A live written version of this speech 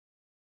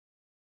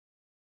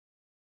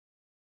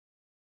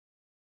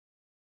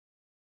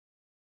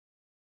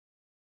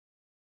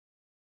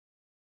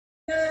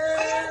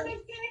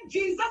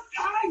Jesus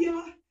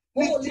higher.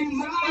 Lift him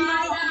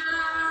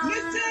higher.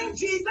 Lifting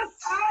Jesus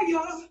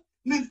higher.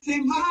 Lift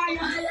him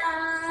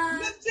higher.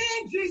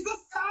 Lifting Jesus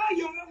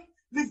higher.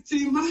 Lift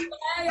him higher.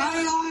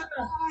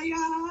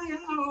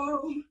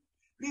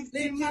 Lift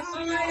him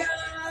higher.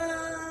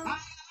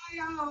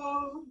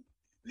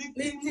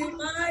 Lift him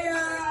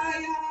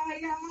higher.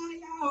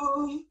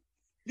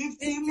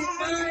 Lift him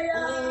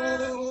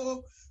higher.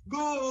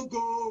 Go,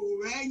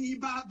 any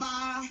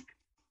Baba.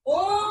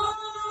 Oh,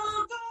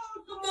 go,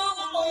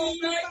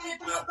 any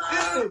Baba.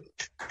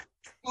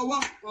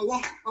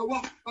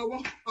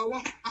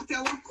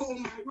 Atewa ko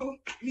maro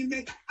ni me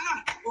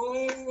go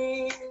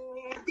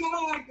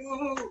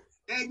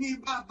any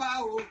Baba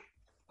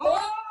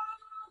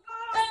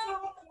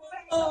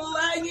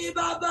any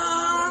Baba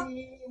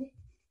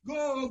go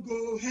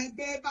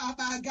hebe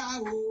Baba ga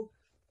go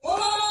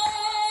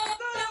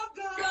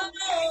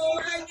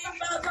any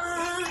Baba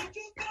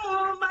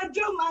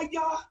majo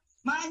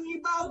mani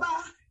Baba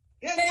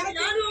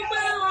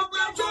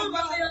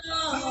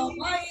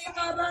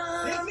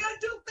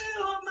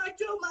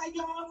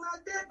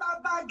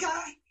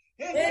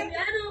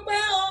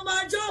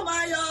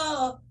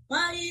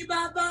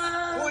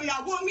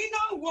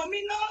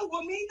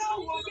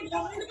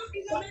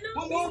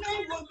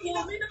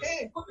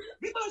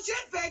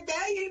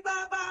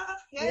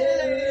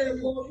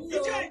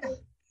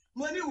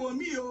Money wo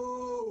mi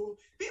o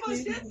bí mo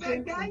ṣe fẹ́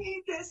gbà yín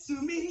Jésù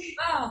mi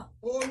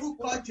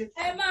orúkọ Jésù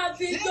ẹ máa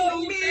fi tó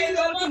mi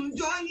lọ́dún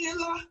jọ yín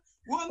lọ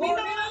wo mi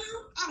náà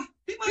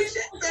bí mo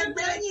ṣe fẹ́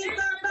gbà yín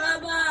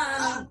bàbá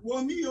wo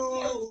mi o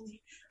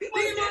bí mo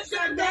ṣe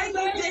fẹ́ gbà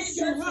yín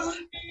Jésù lọ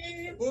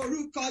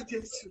orúkọ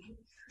Jésù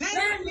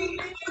lẹ́yìn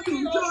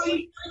odùn jọ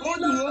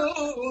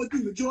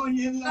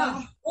yín lọ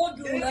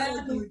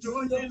odùn jọ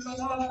yín lọ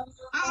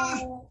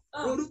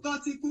orúkọ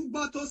tí kú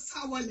gbọ́ tó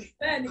sáwọlẹ̀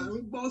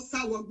àrùn gbọ́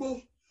sáwọ̀gbó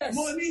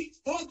mo ní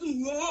odùn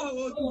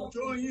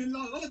jọyìn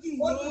lọ odùn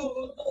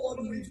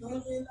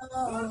jọyìn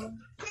lọ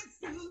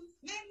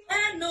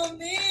ẹnu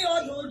mi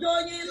odùn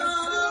jọyìn lọ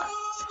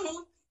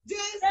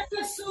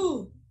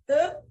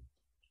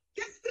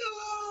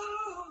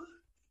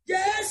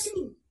Jésù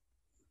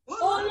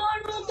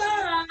Ọlọ́run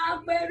gbára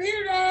àpèrí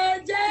rẹ̀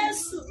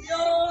Jésù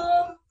yóò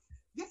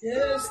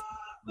Jésù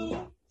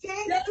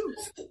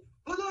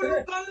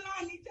Ọlọ́run gbára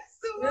ní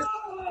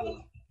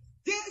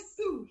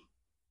Jésù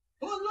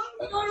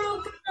Ọlọ́run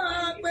gbára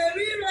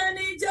àpèrí rẹ̀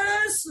ní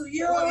Jésù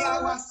yóò. Ó yá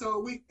wá sọ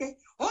wípé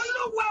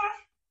Olúwa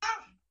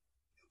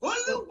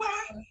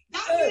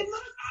dábì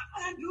lọ́la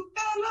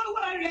àdúgbò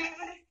lọ́wọ́ rẹ̀.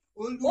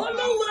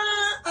 Olúwa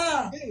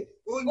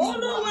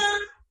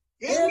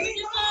èmi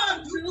náà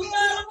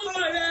dúpẹ́ lọ́wọ́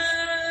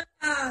rẹ̀.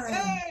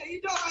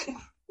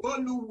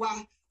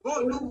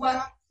 Olúwa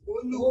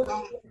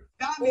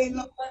dábì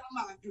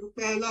lọ́la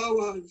àdúgbò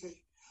lọ́wọ́ rẹ̀.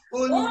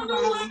 Olúwa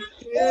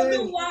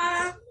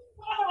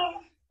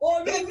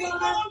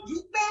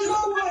dúpẹ́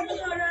lọ́wọ́ rẹ̀.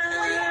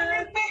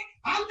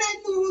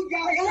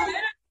 Hallelujah.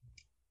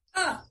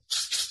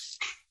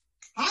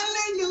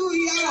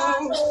 Hallelujah.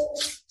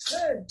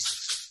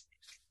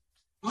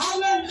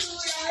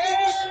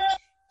 Hallelujah.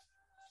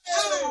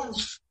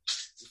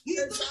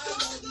 He's the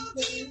God of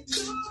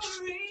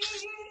victory.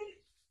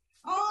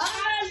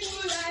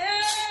 Hallelujah.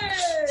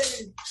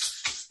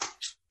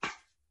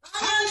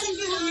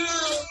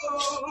 Hallelujah.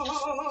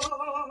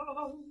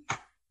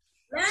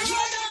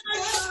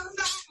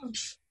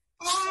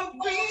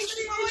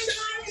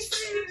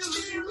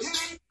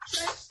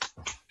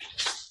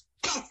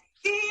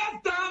 He has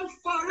done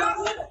for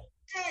us.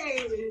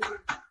 Hey,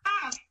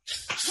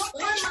 what a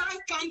man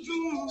can do.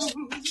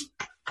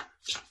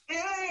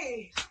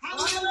 Hey,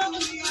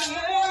 hallelujah,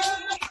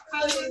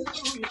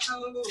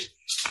 hallelujah.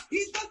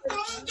 He's the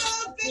God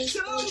of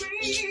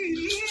victory.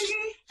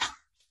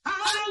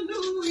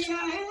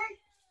 Hallelujah,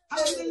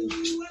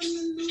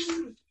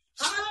 hallelujah,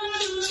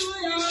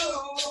 hallelujah.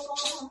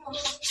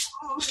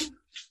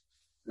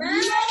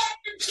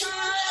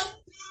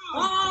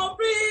 All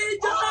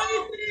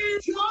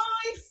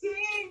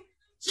rejoicing,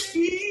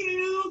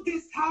 fill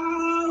this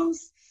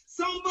house.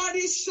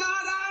 Somebody shout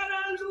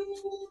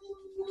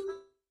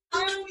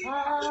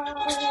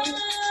hallelujah.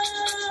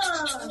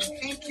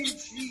 Thank you,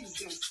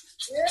 Jesus.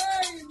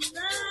 Amen.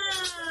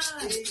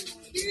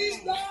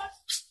 Give God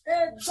a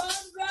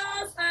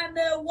thunderous and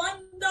a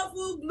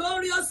wonderful,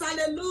 glorious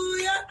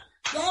hallelujah.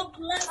 God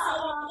bless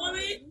our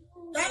glory.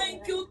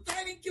 Thank you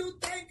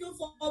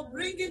for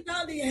bringing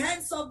down the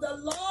hands of the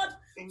Lord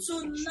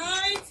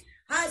tonight.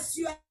 As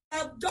you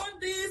have done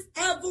this,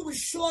 heaven will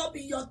show up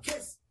in your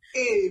case.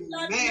 Amen. In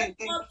the name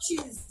of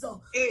Jesus.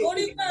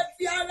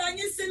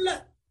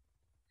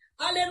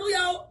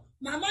 Hallelujah.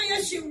 Màmá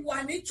yẹn ṣì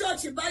wà ní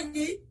church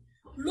báyìí.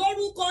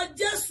 Lórúkọ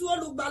Jésù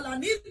olùgbàlà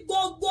ní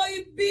gbogbo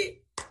ibi.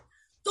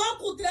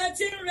 Tókù tẹ́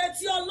ti ń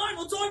retí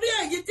Ọlọ́run torí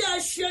èyí tí a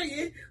ṣe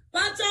yìí.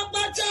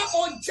 Pátápátá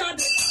ó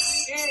jáde.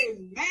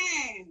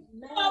 Amen.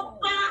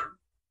 Ọba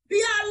bí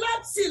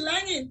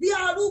alátìlẹ́yìn bí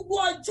arúgbó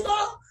ọjọ́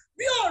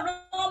bí ọ̀rọ̀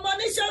ọmọ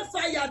níṣẹ́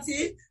fàyàtì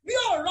bí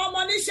ọ̀rọ̀ ọmọ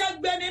níṣẹ́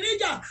gbẹni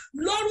níjà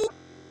lórúkọ.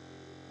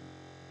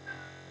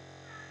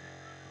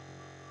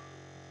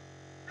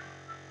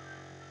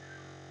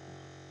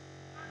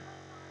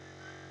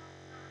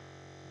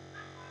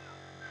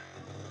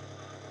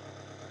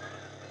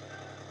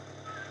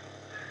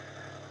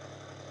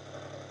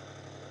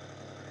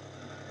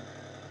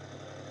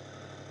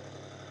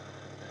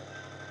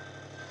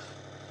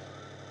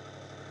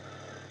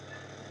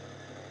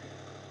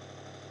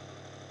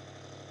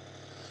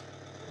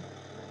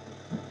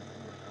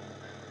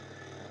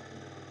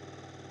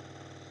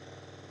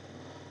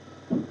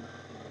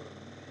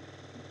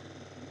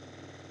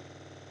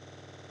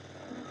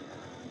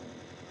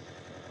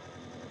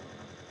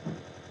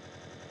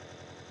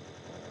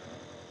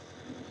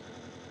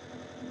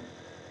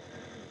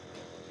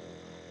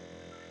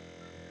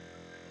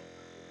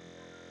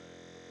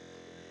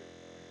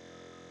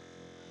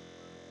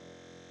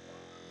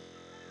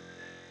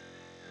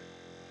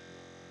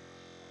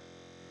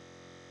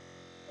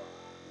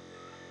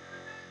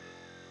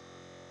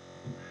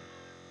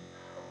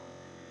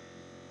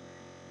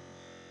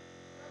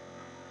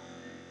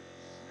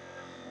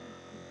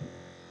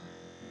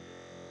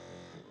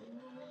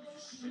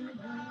 Good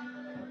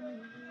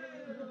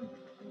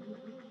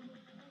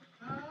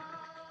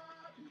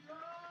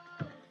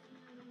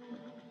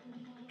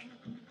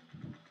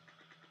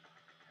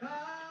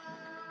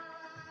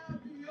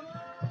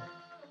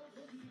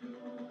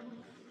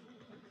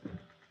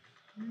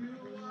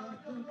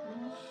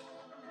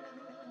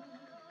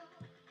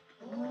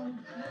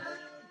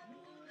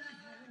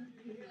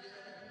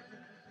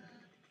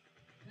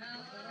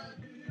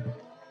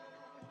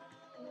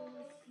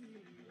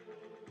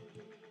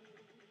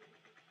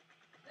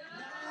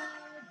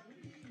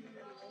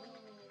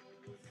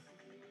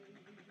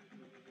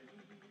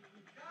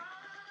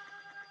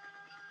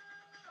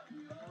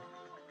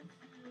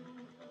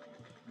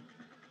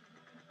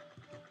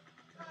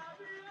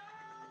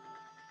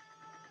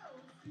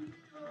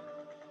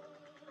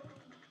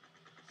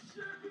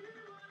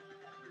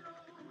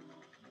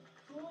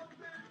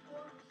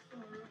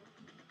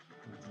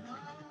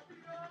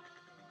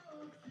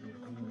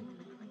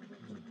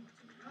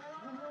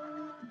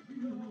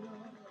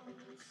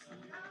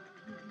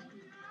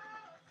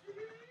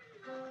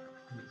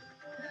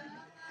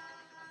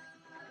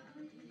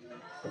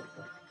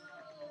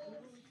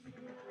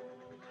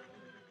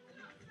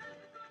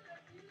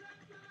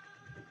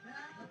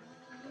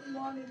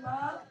morning,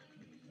 Ma.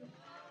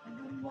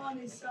 Good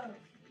morning, sir.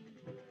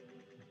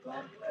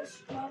 God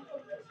bless you, Ma.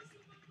 God bless you.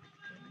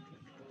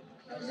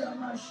 As I'm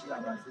not sure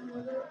about you,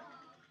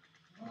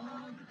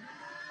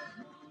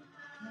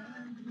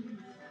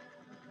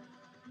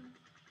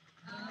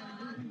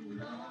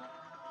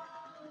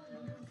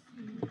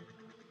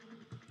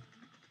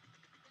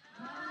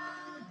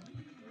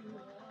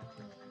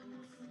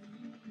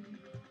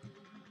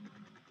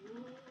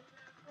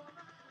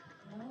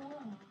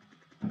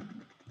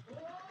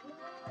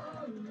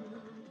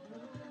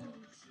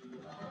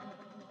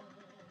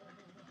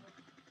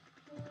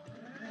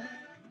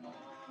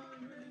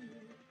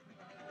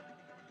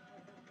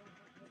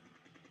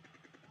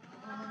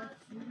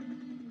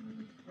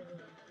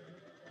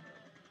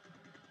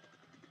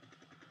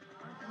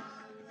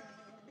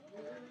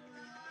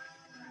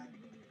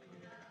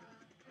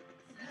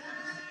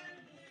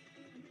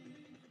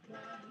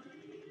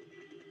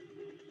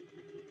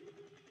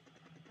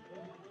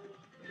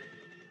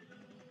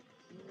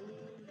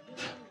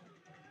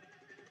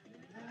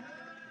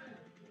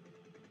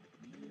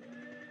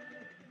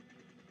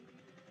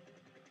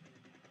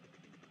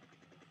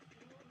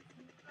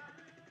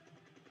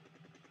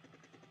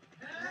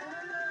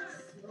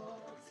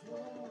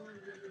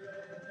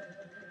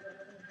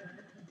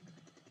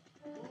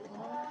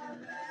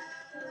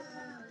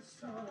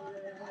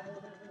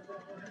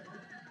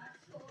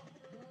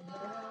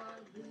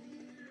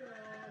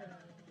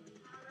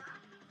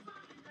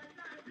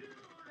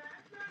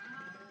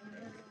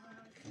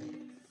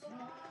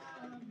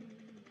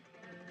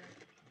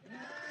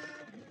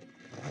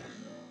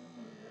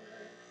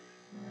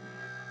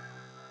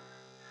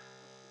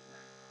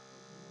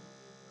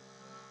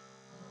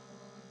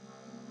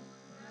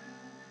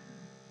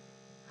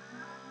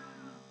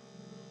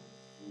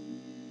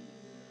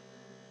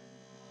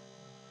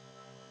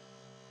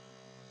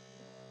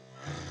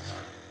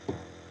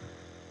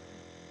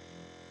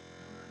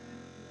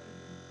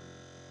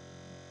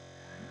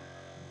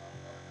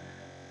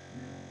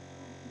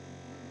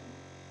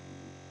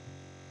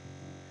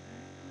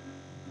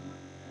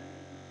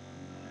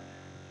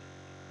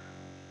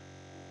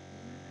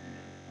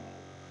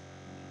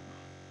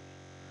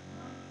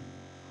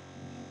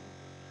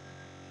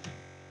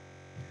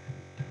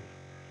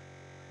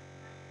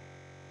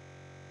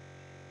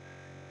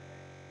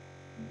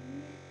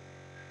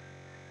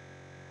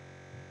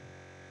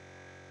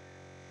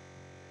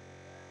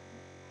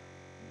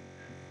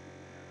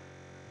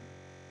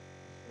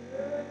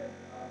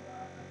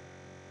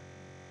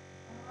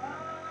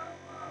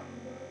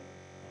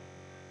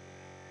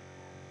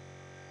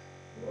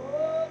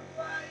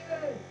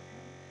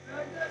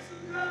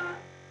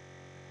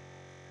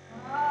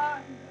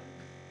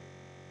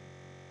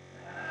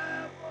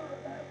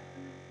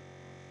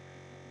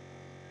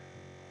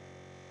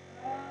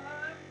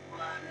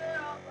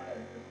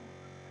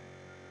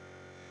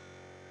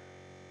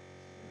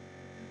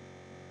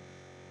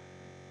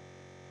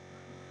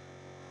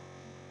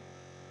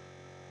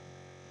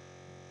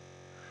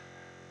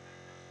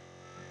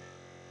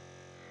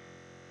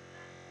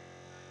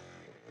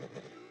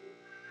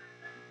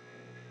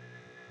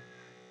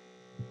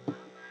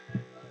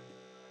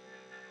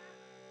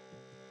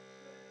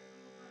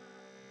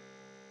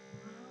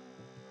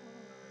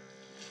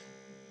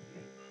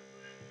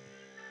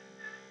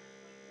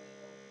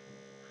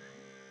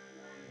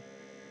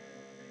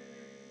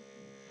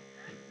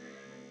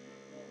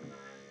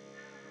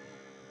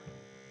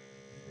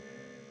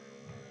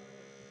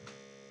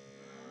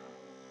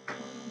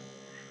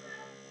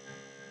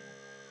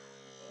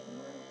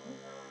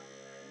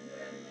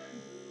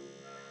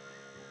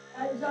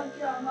 Ẹja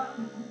kí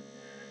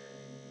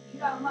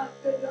a máa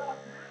tẹ̀lé,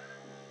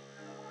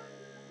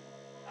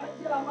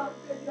 ẹja máa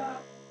tẹ̀lé,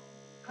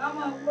 ká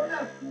máa wọlé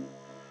fún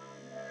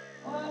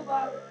ọba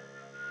rẹ̀.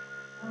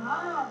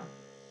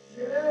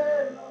 Ṣé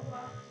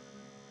lọ́ba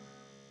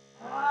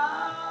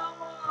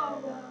àwọn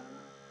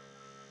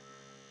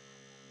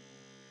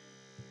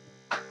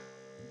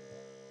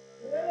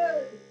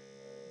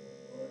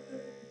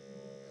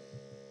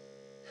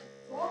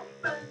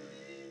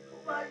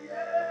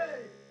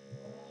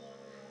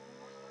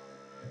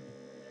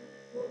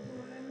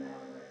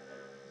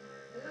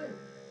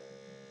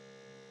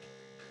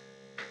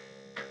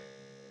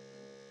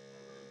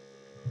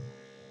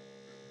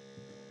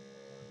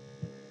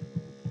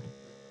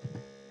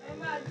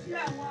jí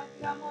àwọn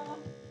abiyamọ.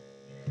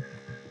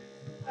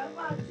 Ẹ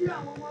máa jí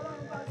àwọn ọmọ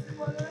Ọlọ́run bá sí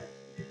wọlé.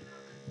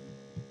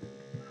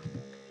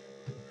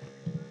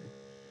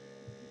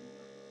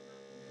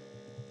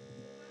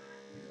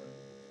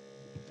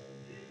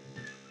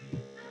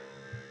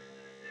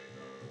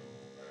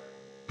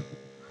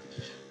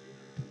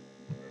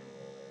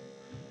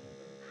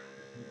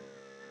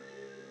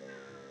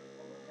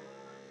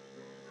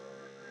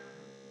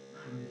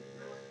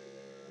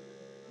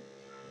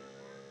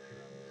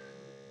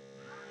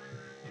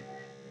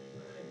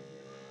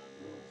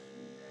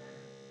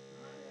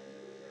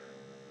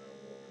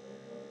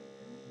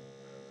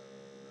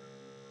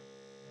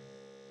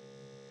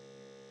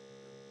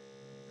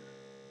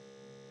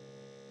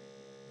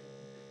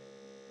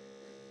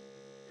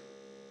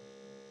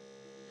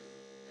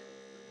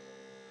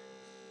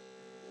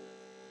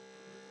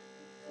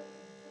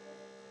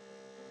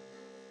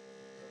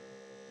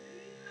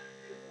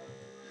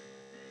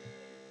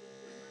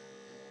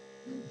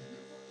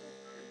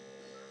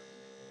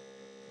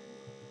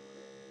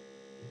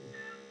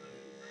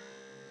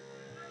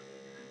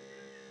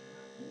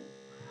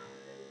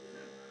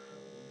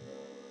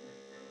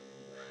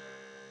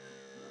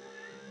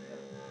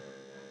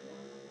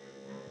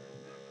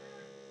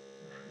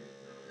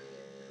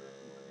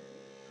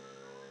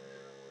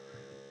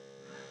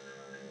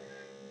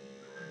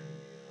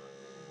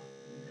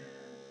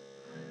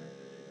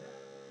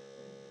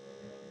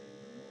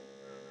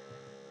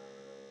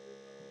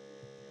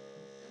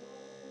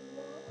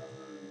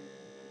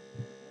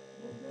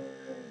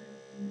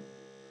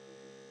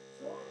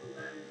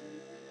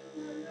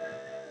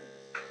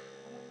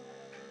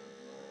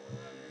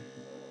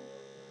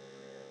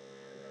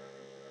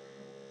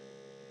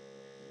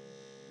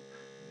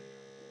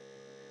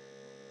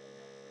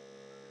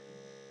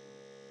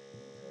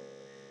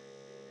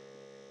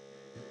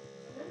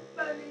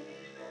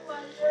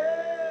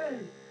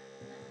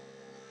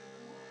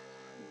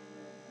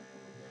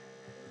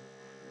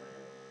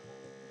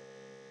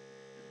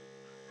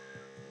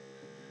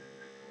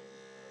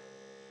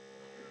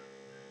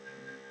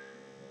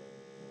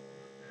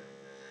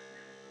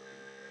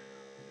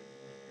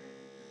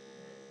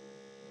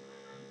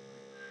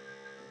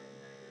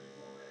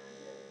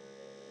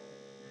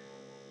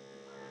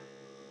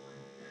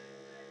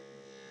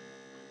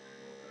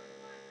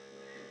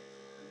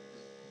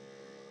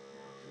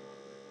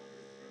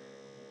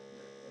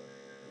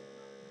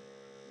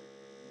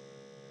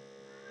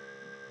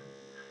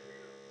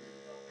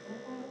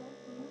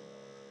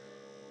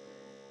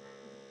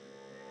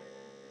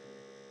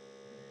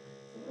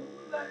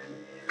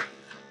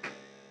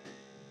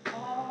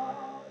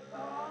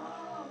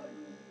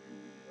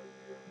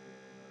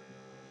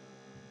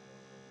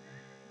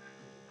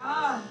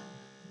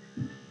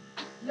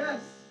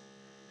 Yes.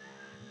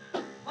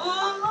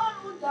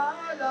 Ọlọ́run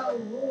dáadáa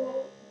o.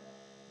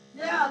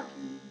 Jẹ́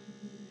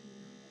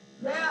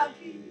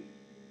àkí.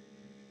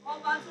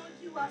 Ọba tó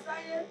jí wa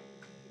sáyé.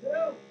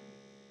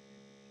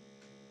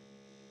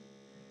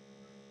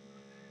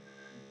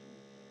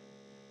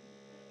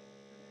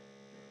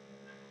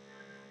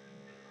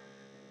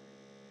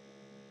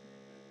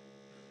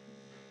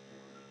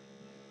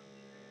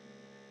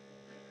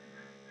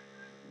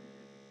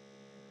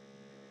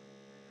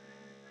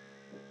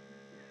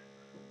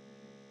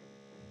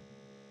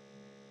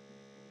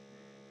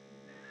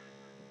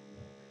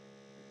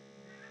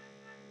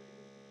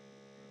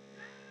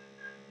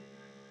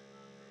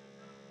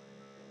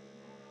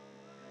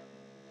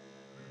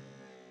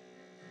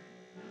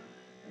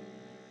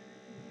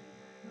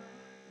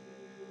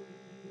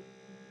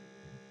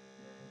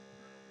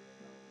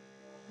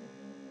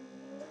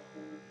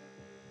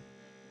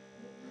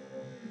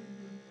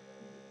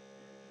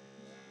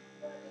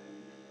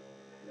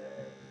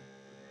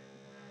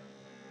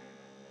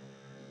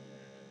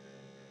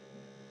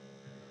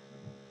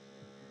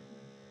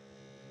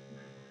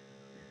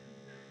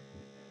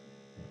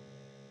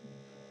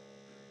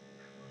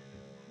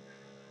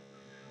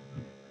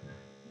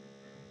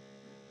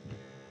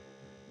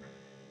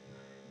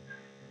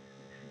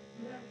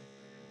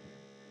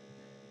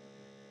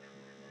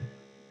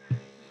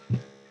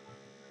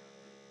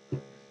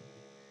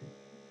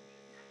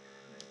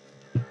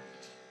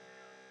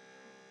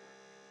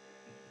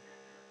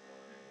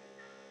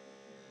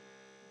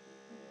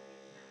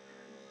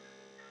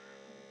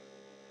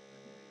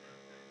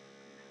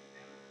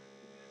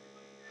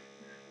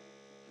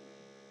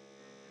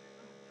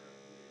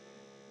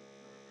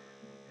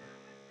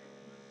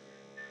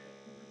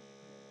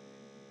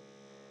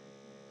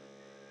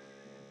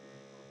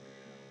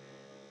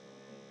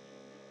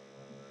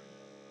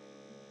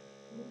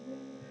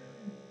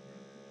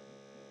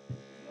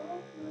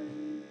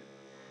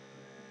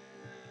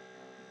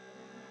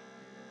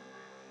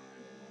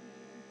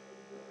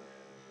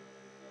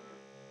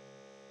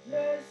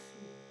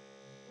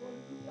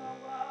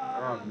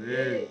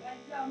 Amém.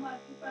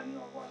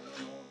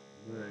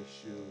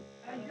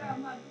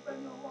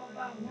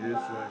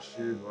 Jésù ẹ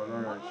ṣé,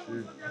 Ọlọ́run ẹ ṣé.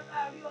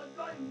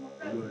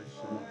 Olúwa ẹ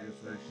ṣé,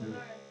 Jésù ẹ ṣé.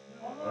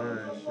 Ọlọ́run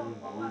ẹ ṣé,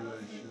 Olúwa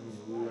ẹ ṣé,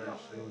 Olúwa ẹ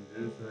ṣeun,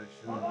 Jésù ẹ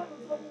ṣeun.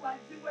 Ọlọ́run tó mú wa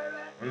jí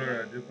wẹ́rẹ́. Ọlọ́run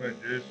adúpẹ́,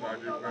 Jésù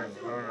adúpẹ́,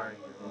 Ọlọ́run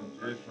àyàn,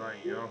 Jésù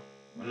àyàn.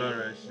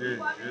 Ọlọ́run ẹ ṣé,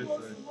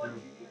 Jésù ẹ ṣeun,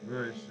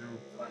 Olúwa ẹ ṣeun,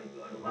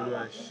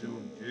 Olúwa ẹ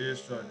ṣeun,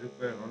 Jésù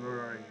adúpẹ́,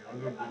 Ọlọ́run àyàn,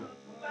 ológo.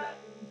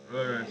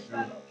 Ọlọ́run ẹ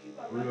ṣeun,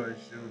 Olúwa ẹ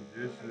ṣeun,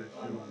 Jésù ẹ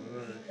ṣeun,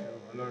 Ọlọ́run ẹ ṣeun,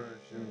 Ọlọ́run ẹ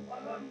ṣeun.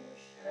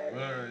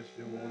 Ọlọ́run ẹ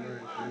ṣeun, Olúwa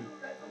ẹ ṣeun,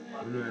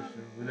 Olúwa ẹ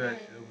ṣeun, Olúwa ẹ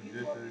ṣeun,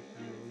 Jésù ẹ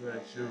ṣeun, Olúwa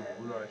ẹ ṣeun,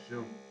 Olúwa ẹ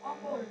ṣeun.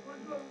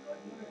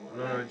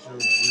 Ọlọ́run ẹ ṣeun,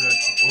 Olúwa ẹ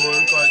ṣeun.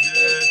 Orúkọ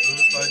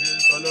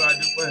Jésù, Ọlọ́run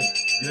adúpẹ́,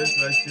 Jésù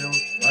ẹ ṣeun,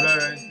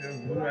 Ọlọ́run ẹ ṣeun,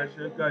 Olúwa ẹ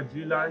ṣe ká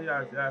jí láyé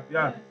àti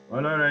àfíà.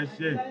 Ọlọ́run ẹ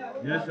ṣé,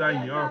 Jésù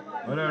àyàn,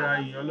 Ọlọ́run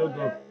àyàn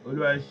lógo.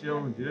 Olúwa ẹ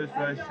ṣeun, Jésù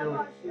ẹ ṣeun,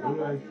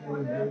 Olúwa ẹ ṣeun,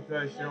 Jésù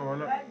ẹ ṣeun,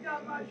 Ọlọ́run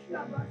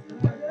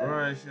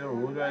ẹ ṣeun,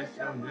 Olúwa ẹ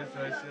ṣeun, Jésù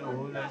ẹ ṣeun,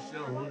 Olúwa ẹ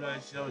ṣeun, Olúwa ẹ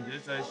ṣeun,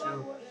 Jésù ẹ ṣeun.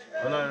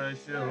 Ọlọ́run ẹ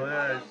ṣeun,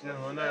 Ọlọ́run ẹ ṣeun,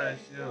 Ọlọ́run ẹ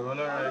ṣeun,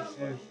 Ọlọ́run ẹ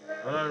ṣeun,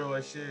 Ọlọ́run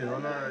ẹ ṣeun,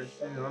 Ọlọ́run ẹ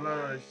ṣeun,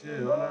 Ọlọ́run ẹ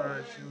ṣeun, Ọlọ́run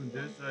ẹ ṣeun,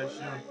 Jésù ẹ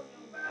ṣeun.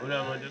 Olúwa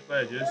mo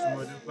dúpẹ́, Jésù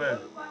mo dúpẹ́.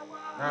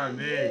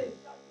 Àmín.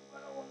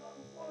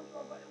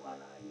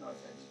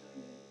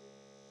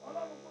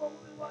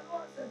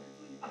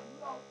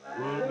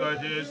 Orúkọ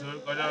Jésù,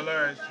 orúkọ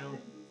Ọlọ́run ẹ ṣeun.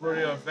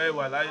 Fúnni ọ̀fẹ́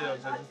ìwà láyé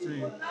ọ̀sẹ̀ tuntun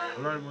yìí.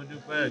 Ọlọ́run mo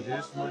dúpẹ́,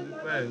 Jésù mo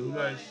dúpẹ́.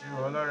 Olúwa ẹ ṣeun,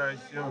 Ọlọ́run ẹ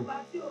ṣeun.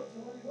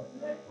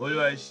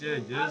 Olúwa ẹ ṣé,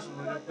 Jésù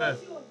mo dúpẹ́.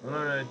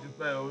 Ọlọ́run ẹ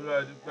dúpẹ́, Olúwa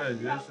ẹ dúpẹ́,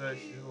 Jésù ẹ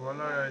ṣeun,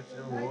 Ọlọ́run ẹ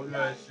ṣeun,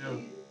 Olúwa ẹ ṣeun.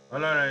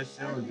 Ọlọ́run ẹ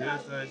ṣeun,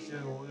 Jésù ẹ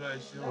ṣeun, Olúwa ẹ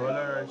ṣeun,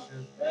 Ọlọ́run ẹ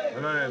ṣeun.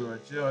 Ọlọ́run ẹ mọ̀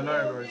ṣe,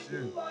 Ọlọ́run ẹ mọ̀ ṣe.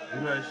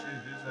 Olúwa ẹ ṣé,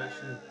 Jésù ẹ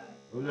ṣeun.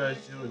 Olúwa ẹ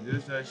ṣeun,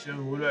 Jésù ẹ ṣeun,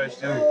 Olúwa ẹ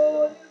ṣeun.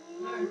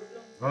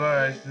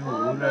 Ọlọ́run ẹ ṣeun,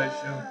 Olúwa ẹ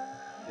ṣeun.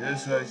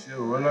 Jésù ẹ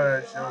ṣeun, Ọlọ́run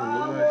ẹ ṣeun,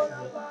 Olúwa ẹ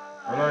ṣeun.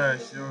 Ọlọ́run ẹ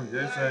ṣeun,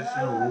 Jésù ẹ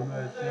ṣeun, Olúwa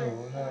ẹ ṣeun,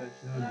 Ọlọ́run ẹ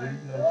ṣeun,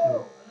 Jésù ẹ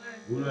ṣeun.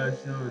 Olúwa ẹ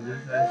ṣeun,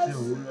 Jésù ẹ ṣeun,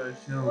 Olúwa ẹ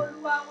ṣeun.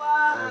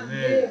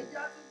 Àmín.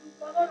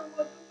 Ọlọ́run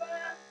mo dúpẹ́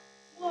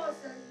fún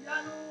ọ̀sẹ̀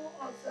ìyanu,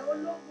 ọ̀sẹ̀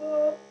ológo,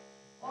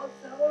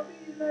 ọ̀sẹ̀ orí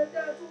ilẹ̀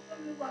jẹ́ tó fún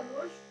mi wà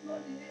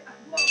lónìí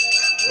àdúrà.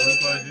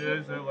 Orúkọ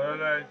Jésù,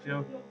 Ọlọ́run ẹ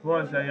ṣeun, fún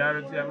ọ̀sẹ̀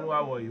ìyanu tí ẹ mú wá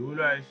wọ̀ yìí.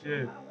 Olúwa ẹ ṣé,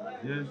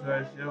 Jésù ẹ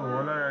ṣeun,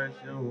 Ọlọ́run ẹ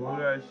ṣeun,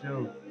 Olúwa ẹ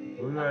ṣeun,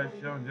 Olúwa ẹ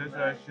ṣeun, Jésù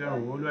ẹ ṣeun,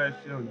 Olúwa ẹ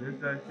ṣeun,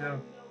 Jésù ẹ ṣeun,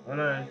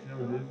 Ọlọ́run ẹ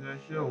ṣeun, Jésù ẹ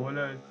ṣeun,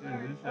 Ọlọ́run ẹ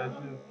ṣeun, Jésù ẹ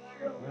ṣeun,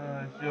 Ọlọ́run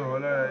ẹ ṣeun,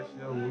 Ọlọ́run ẹ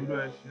ṣeun, Olúwa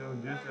ẹ ṣeun,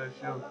 Jésù ẹ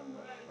ṣeun,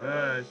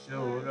 Ọlọ́run ẹ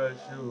ṣeun, Olúwa ẹ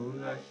ṣeun,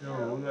 Olúwa ẹ ṣeun,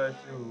 Olúwa ẹ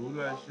ṣeun,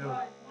 Olúwa ẹ ṣeun,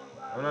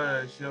 Ọlọ́run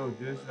ẹ ṣeun,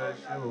 Jésù ẹ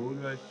ṣeun,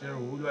 Olúwa ẹ ṣeun,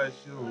 Olúwa ẹ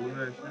ṣeun,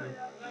 Olúwa ẹ ṣeun.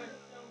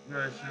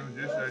 Olúwa ẹ ṣeun,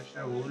 Jésù ẹ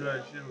ṣeun, Olúwa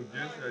ẹ ṣeun,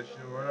 Jésù ẹ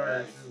ṣeun, Ọlọ́run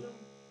ẹ ṣeun.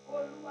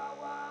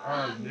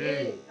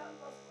 Àmín.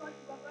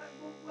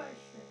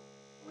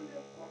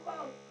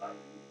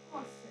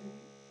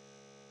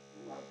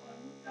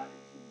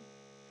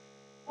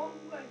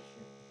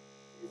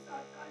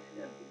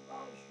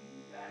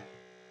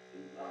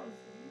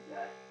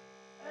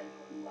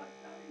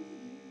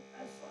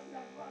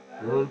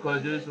 Orúkọ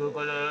Jésù, orúkọ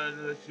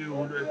Ọlọ́run ẹ ṣeun,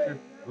 Olúwa ẹ ṣeun.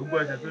 Gbogbo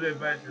ẹ̀ṣẹ̀ tó lè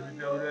bá ẹ̀ṣẹ̀ mi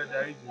jẹ́, Olúwa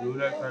dáríjì,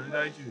 Olúwa fàánú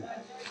dáríjì.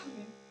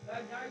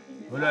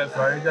 Olúwa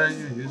fàánú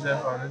dáríjì, Jésù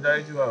fàánú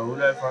dáríjì wá,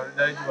 Olúwa fàánú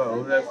dáríjì wá,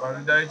 Olúwa fàánú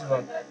dáríjì wá,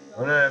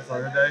 Olúwa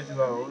fàánú dáríjì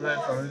wá, Olúwa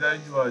fàánú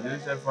dáríjì wá,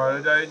 Jésù fàánú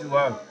dáríjì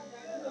wá.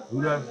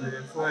 Olúwa fèrè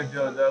fún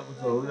ẹ̀jẹ̀ ọ̀dọ́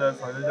àgùntàn, Olúwa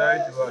fàánú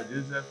dáríjì wá,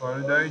 Jésù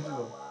fàánú dáríjì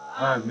wá.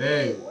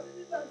 Àmín.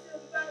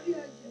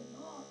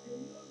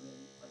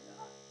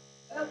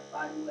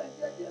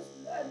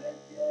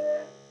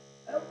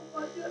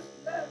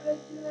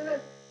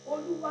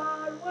 Olúwa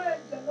rán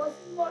ẹ̀jẹ̀ lọ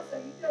sínú ọ̀sẹ̀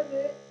yìí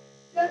tẹ̀lé,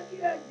 jẹ́ kí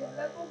ẹ̀jẹ̀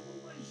rẹ tó fún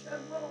fún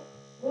ìṣẹ́gun.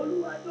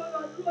 Olúwa tó lọ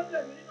dúró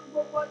dèmí nínú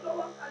gbogbo ọjọ́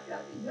wákàtí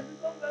àti ìṣẹ́jú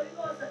tó ń bẹ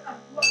nínú ọ̀sẹ̀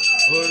àdúrà.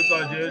 Orúkọ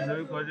Jésù,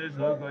 orúkọ Jésù,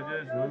 orúkọ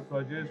Jésù, orúkọ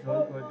Jésù,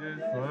 orúkọ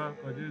Jésù,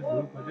 orúkọ Jésù,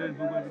 orúkọ Jésù,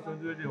 gbogbo ibi tó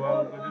dúró dè wá,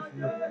 orúkọ Jésù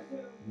náà.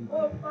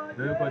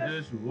 Orúkọ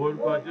Jésù,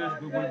 orúkọ Jésù,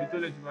 gbogbo ibi tó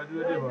lè ti máa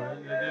dúró dè wá,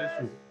 ẹ̀jẹ̀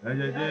Jésù,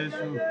 ẹ̀jẹ̀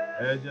Jésù,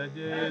 ẹ̀jẹ̀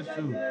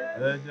Jésù,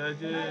 ẹ̀jẹ̀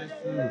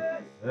Jésù,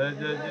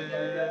 ẹ̀jẹ̀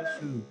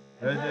Jésù,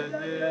 ẹ̀jẹ̀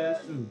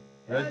Jésù,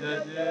 ẹ̀jẹ̀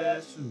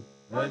Jésù,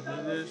 ẹ̀jẹ̀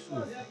Jésù.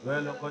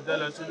 Bẹ́ẹ̀ lọ kọjá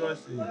lọ sínú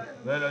ọ̀sìn,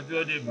 bẹ́ẹ̀ lọ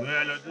dúró dè mí,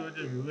 bẹ́ẹ̀ lọ dúró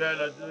dè mí, bẹ́ẹ̀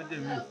lọ dúró dè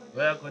mí,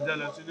 bẹ́ẹ̀ kọjá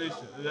lọ sínú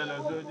ìṣẹ́, bẹ́ẹ̀ lọ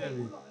dúró dè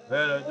mí,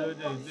 bẹ́ẹ̀ lọ dúró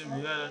dè mí,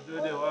 bẹ́ẹ̀ lọ dúró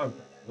dè wá,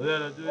 bẹ́ẹ̀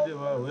lọ dúró dè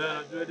wá, bẹ́ẹ̀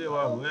lọ dúró dè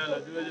wá, bẹ́ẹ̀ lọ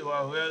dúró dè wá,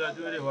 bẹ́ẹ̀ lọ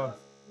dúró dè wá.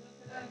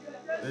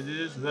 Ẹ̀jẹ̀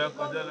Jésù bẹ́ẹ̀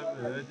kọjá lọ mí,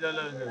 ẹ̀jẹ̀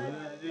lọ dè mí,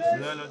 ẹ̀jẹ̀ Jésù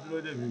bẹ́ẹ̀ lọ dúró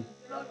dè mí,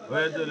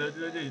 bẹ́ẹ̀ tó lọ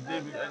dúró dè mí,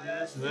 ẹ̀jẹ̀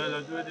Jésù bẹ́ẹ̀ lọ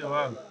dúró dè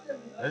wá,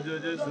 ẹ̀jẹ̀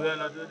Jésù bẹ́ẹ̀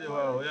lọ dúró dè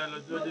wá, bẹ́ẹ̀ lọ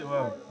dúró dè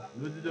wá,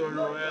 lójúdó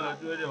olú bẹ́ẹ̀ lọ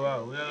dúró dè wá,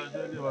 bẹ́ẹ̀ lọ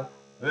dúró dè wá,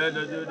 bẹ́ẹ̀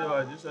lọ dúró dè wá,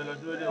 Jésù lọ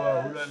dúró dè wá,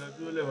 olú lọ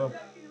dúró dè wá,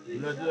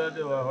 olú dúró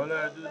dè wá,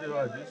 ọlọ́run dúró dè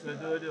wá, Jésù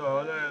dúró dè wá,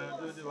 ọlọ́run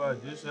dúró dè wá,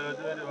 Jésù lọ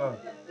dúró dè wá.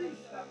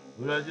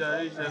 Olú jẹ́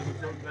àrí ìṣẹ́gun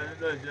tó ń bẹ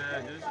nínú ẹ̀jẹ̀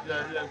rẹ̀, Jésù jẹ́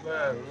àrí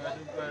agbára, olú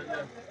dúpẹ́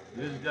ẹ̀jẹ̀,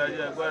 Jésù jẹ́ àrí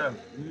agbára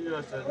nínú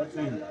ọ̀sẹ̀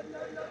tuntun yìí.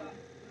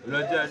 Olú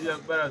jẹ́ àrí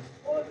agbára.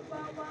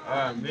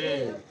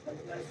 Àmín.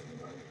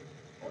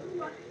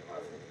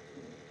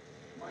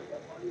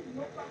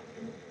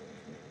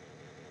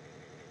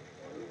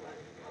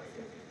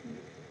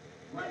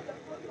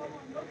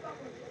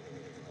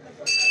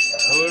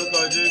 Orúkọ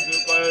Jésù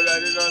kọ́ lórí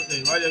adé náà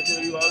sẹ́yìn, má jẹ́ kí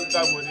orí wa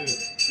gbàgbọ́dé,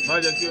 má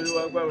jẹ́ kí orí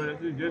wa gbàgbọ́dé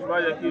sí Jésù, má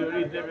jẹ́ kí orí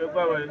ìdẹ́mi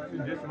gbàgbọ́dé sí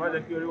Jésù, má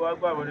jẹ́ kí orí wa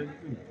gbàgbọ́dé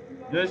sí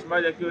Jésù má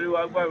jẹ́ kí orí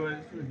wa gbàgbọ́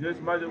rẹ̀ tútù.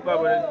 Jésù má jẹ́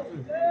gbàgbọ́ rẹ̀ tútù.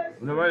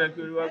 Olè má jẹ́ kí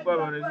orí wa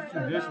gbàgbọ́ rẹ̀ tútù.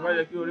 Jésù má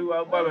jẹ́ kí orí wa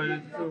gbàgbọ́ rẹ̀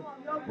tútù.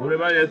 Olè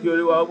má jẹ́ kí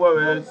orí wa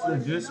gbàgbọ́ rẹ̀ tútù.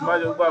 Jésù má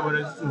jẹ́ gbàgbọ́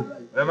rẹ̀ tútù.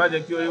 Olè má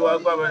jẹ́ kí orí wa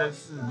gbàgbọ́ rẹ̀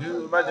tútù.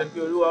 Jésù má jẹ́ kí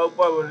orí wa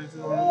gbàgbọ́ rẹ̀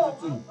tútù.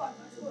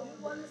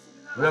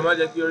 Olè má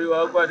jẹ́ kí orí wa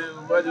gbàgbọ́ rẹ̀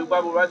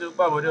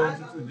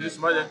tútù. Jésù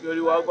má jẹ́ kí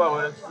orí wa gbàgbọ́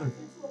rẹ̀ tútù.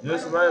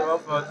 Jésù má jẹ́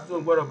ọ̀fà tútù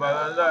gbọ́dọ̀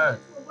bàbá láà.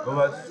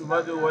 Ọba tútù má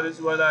jẹ́ wọlé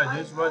sí wa láà.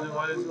 Jésù má jẹ́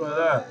wọlé sí wa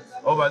láà.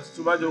 Ọba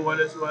tútù má jẹ́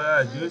wọlé sí wa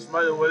láà. Jésù má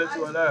jẹ́ wọlé sí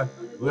wa láà.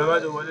 Olè má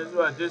jẹ́ wọlé sí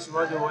wa. Jésù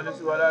má jẹ́ wọlé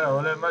sí wa láà.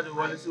 Olè má jẹ́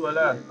wọlé sí wa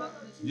láà.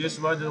 Jésù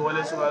má jẹ́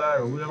wọlé sí wa láà.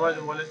 Olè má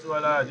jẹ́ wọlé sí wa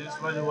láà. Jésù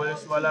má jẹ́ wọlé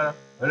sí wa láà.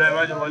 Olè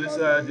má jẹ́ wọlé sí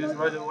wa. Jésù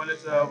má jẹ́ wọlé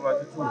sí wa. Ọba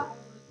tútù.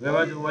 Olè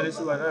má jẹ́ wọlé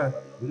sí wa láà.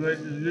 Olè má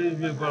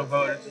jẹ́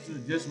gbàgbọ́ rẹ̀ tútù.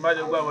 Jésù má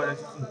jẹ́ gbàgbọ́ rẹ̀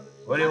tútù.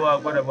 Orí wa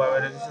gbọ́dọ̀ gbàgbọ́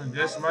rẹ̀ tútù.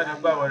 Jésù má jẹ́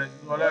gbàgbọ́ rẹ̀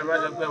tútù. Olè má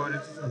jẹ́ gbàgbọ́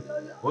rẹ̀ tútù.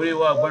 Orí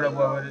wa gbọ́dọ̀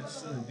gbàgbọ́ rẹ̀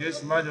tútù.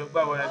 Jésù má jẹ́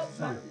gbàgbọ́ rẹ̀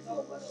tútù.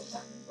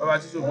 Ọba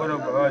tútù gbọ́dọ̀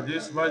gbàgbọ́.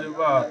 Jésù má jẹ́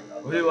gbàgbọ́.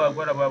 Orí wa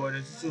gbọ́dọ̀ gbàgbọ́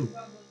rẹ̀ tútù.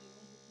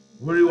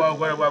 Orí wa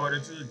gbọ́dọ̀ gbàgbọ́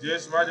rẹ̀ tútù.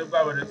 Jésù má jẹ́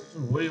gbàgbọ́ rẹ̀ tútù.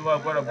 Orí wa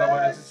gbọ́dọ̀ gbàgbọ́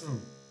rẹ̀ tútù.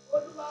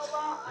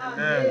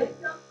 Amen.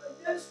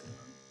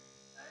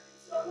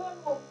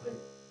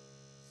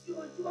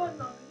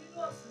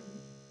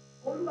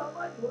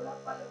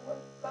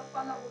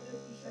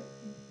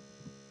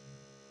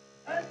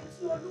 Ẹni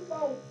tí Olúwa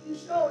ò fi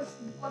iṣẹ́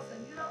oṣù ọ̀sẹ̀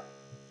mìíràn,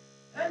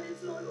 ẹni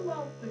tí Olúwa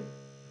ò pè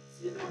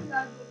sínú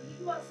ìrìnàjò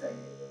nínú ọ̀sẹ̀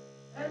yìí,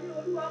 ẹni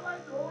Olúwa má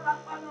jò ó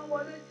rápálá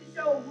wọlé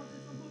jíṣẹ́ òun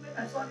tuntun fún mi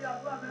ẹ̀sọ́ ní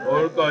àdúrà mẹ́rin.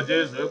 Orúkọ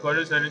Jésù, orúkọ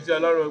Jésù, ẹni tí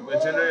Ọlọ́run pè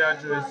sínú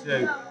ìrìnàjò ìṣe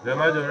ẹ̀, rẹ̀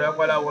má jò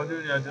rápálá wọ nínú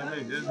ìrìnàjò mi,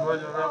 Jésù má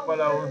jò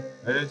rápálá wọ,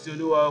 ẹni tí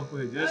Olúwa pè,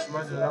 Jésù má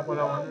jò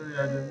rápálá wọ nínú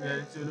ìrìnàjò mi,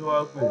 ẹni tí Olúwa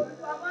pè,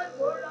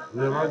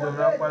 rẹ̀ má jò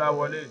rápálá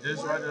wọlé,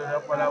 Jésù má jò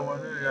rápálá wọ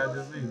nínú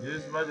ìrìnàjò mi,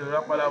 Jésù má jò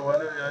rápálá wọ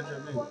nínú ìrìnàjò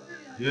mi,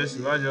 Jésù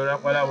má jò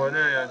rápálá wọ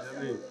nínú ìrìnàjò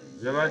mi,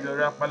 rẹ̀ má jò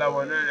rápálá wọ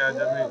nínú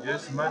ìrìnàjò mi,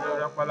 Jésù má jò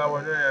rápálá wọ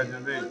nínú ìrìnàjò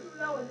mi.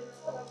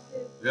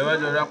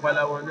 Rẹ̀wájú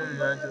rápálá wọ ní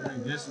ìrìnàjò mi,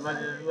 Jésù má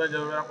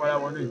jẹ́ rápálá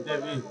wọ ní ìdè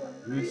mi,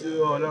 ibi tí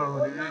Ọlọ́run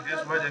ní rí,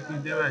 Jésù má jẹ́ kí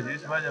n dé bẹ̀,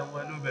 Jésù má jẹ́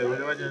wọ́n lóbẹ̀,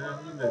 rẹ̀wájú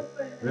níbẹ̀,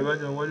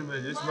 rẹ̀wájú wọ́n níbẹ̀,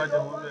 Jésù má jẹ́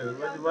wọ́n bẹ̀,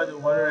 rẹ̀wájú má jẹ́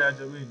wọ́n ní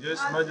ìrìnàjò mi,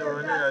 Jésù má jẹ́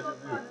wọ́n ní ìrìnàjò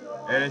mi,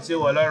 ẹni tí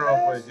wọ́n lọ́rùn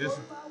ọkọ̀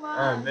Jésù,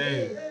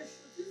 amen.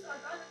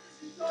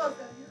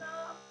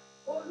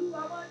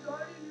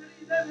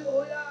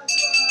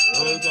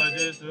 Orúkọ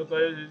Jésù, orúkọ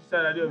Jésù,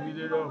 sàlàdé òbí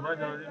lé lọ́rùn, má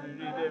jọ rí mi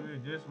rí ilé mi,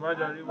 Jésù má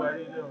jọ rí wa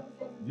rí ilé o,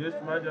 Jésù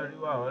má jọ rí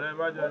wa, ọ̀rẹ́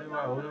má jọ rí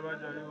wa, ọ̀rẹ́ má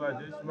jọ rí wa,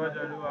 Jésù má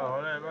jọ rí wa,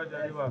 ọ̀rẹ́ má jọ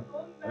rí wa,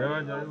 ọ̀rẹ́ má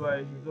jọ rí wa,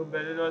 èṣù tó ń bẹ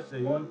nínú ọ̀sẹ̀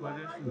yìí, orúkọ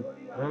Jésù,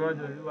 ọ̀rẹ́ má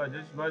jọ rí wa,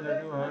 Jésù má jọ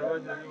rí wa, ọ̀rẹ́ má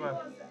jọ rí wa,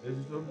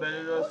 èṣù tó ń bẹ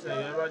nínú ọ̀sẹ̀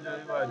yìí, ọ̀rẹ́ má jọ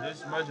rí wa,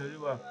 Jésù má jọ rí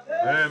wa,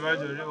 ọ̀rẹ́ má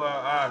jọ rí wa,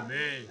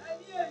 amen.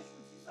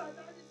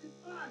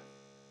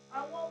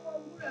 Àwọn ọmọ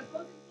ogun rẹ̀ tó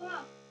ti pa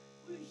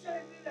fún iṣẹ́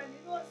ibi rẹ̀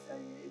nínú ọ̀sẹ̀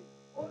yìí,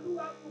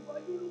 Olúwa kò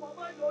fojú lù wọ́n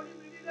má jọ orí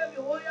mi nílé mi,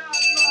 ó yá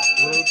àdúrà.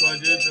 Orúkọ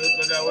Jésù,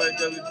 orúkọ dáwọ́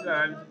ẹjọ́ mi tí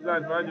àárín ti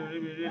láti má jọ orí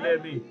mi nílé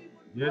mi,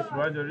 Jésù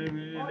má jọ orí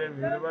mi nílé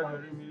mi, ó má jọ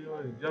orí mi nílé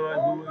mi, ìjọba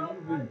gbogbo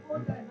inú mi.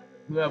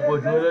 Ní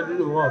àbọ̀jù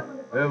ọlọ́dúnrún wọn,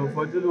 ẹ̀bùn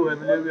fọ́júlù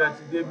ẹ̀mí lébi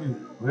àti débì,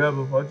 orí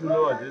ẹ̀bùn fọ́júlù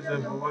wọn, Jésù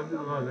ẹ̀bùn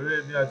fọ́júlù wọn, lórí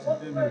ẹ̀mí àti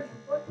débì,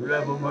 orí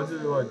ẹ̀bùn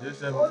fọ́júlù wọn,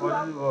 Jésù ẹ̀bùn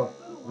fọ́júlù wọn,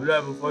 orí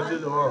ẹ̀bùn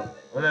fọ́júlù wọn,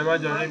 ọ̀nà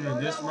ìmájọ rí mi,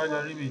 Jésù májọ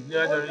rí mi, ní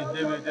àjọ rí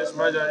débì, Jésù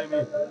májọ rí mi,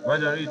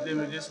 májọ rí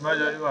débì, Jésù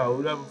májọ rí wa,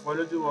 orí ẹ̀bùn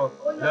fọ́júlù wọn,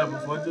 orí ẹ̀bùn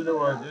fọ́júlù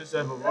wọn, Jésù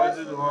ẹ̀bùn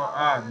fọ́júlù wọn,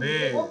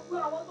 amen. Gbogbo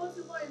àwọn tó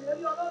ti mọ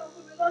ìlérí Ọlọ́run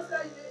fún mi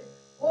lọ́sẹ̀ yìí,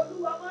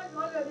 Olúwa má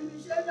jọ lè rí mi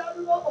ṣe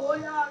dádúró, ó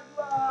yá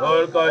àdúrà.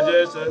 Orúkọ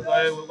Jésù, orúkọ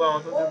ayé gbogbo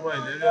àwọn tó ti mọ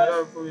ìlérí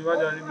Ọlọ́run fún mi,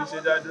 májọ rí mi ṣe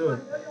dádúró,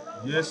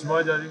 Jésù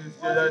májọ rí mi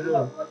ṣe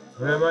dádúró,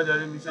 ọ̀rẹ́ májọ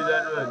rí mi ṣe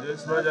dádúró,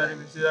 Jésù májọ rí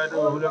mi ṣe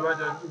dádúró, olú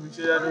májọ rí mi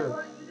ṣe dádúró.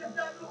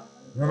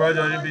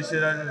 Májọ rí mi ṣe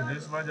dádúró,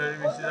 Jésù májọ rí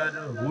mi ṣe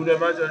dádúró, olú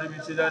májọ rí mi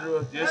ṣe dádúró,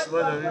 Jésù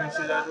májọ rí mi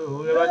ṣe dádúró,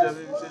 olú májọ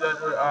rí mi ṣe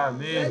dádúró,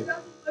 amen.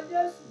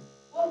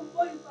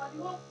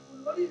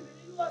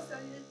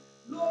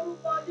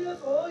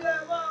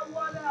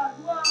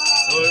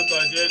 Orúkọ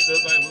Jésù,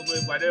 orúkọ gbogbo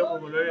ìpàdé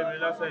òkùnkùn lórí mi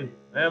lọ́sẹ̀ yìí,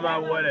 ẹ máa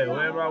wọlẹ̀,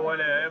 ẹ máa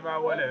wọlẹ̀, ẹ máa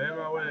wọlẹ̀, ẹ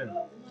máa wọlẹ̀,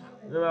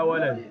 ẹ máa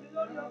wọlẹ̀,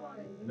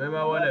 ẹ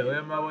máa wọlẹ̀,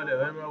 ẹ máa wọlẹ̀,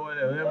 ẹ máa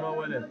wọlẹ̀, ẹ máa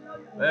wọlẹ̀,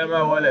 ẹ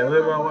máa wọlẹ̀,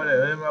 ẹ máa wọlẹ̀,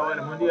 ẹ máa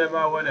wọlẹ̀, mo ní ẹ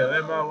máa wọlẹ̀,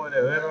 ẹ máa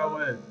wọlẹ̀, ẹ máa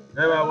wọlẹ̀,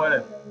 ẹ máa wọlẹ̀,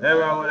 ẹ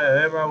máa wọlẹ̀,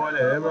 ẹ máa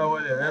wọlẹ̀, ẹ máa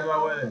wọlẹ̀, ẹ máa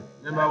wọlẹ̀,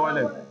 ẹ máa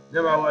wọlẹ̀,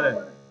 ẹ máa wọlẹ̀.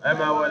 Ẹ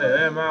máa wọlé,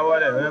 ẹ máa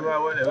wọlé, ẹ máa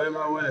wọlé, ẹ máa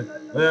wọlé,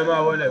 ẹ máa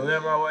wọlé,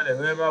 ẹ máa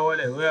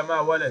wọlé, ẹ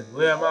máa wọlé,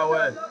 ẹ máa wọlé, ẹ máa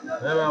wọlé,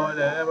 ẹ máa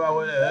wọlé, ẹ máa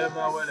wọlé, ẹ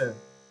máa wọlé.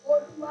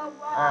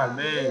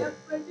 Amen.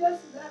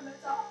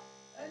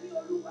 Ẹni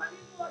Olúwa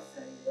nínú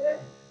ọ̀sẹ̀ yìí,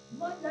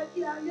 má jẹ́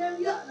kí ayé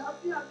rí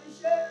àlàáfíà mi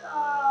ṣe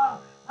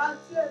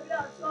àti èmi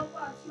àti ọmọ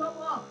àti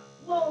ọmọ.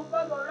 Wọn ò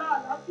gbọ́dọ̀ ra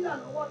àlàáfíà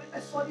lọ́wọ́ mi. Ẹ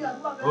sọ ní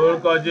àdúrà mẹ́ta.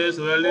 Orúkọ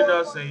Jésù rẹ nínú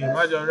ọ̀sẹ̀ yìí,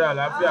 má jọ ra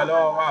àlàáfíà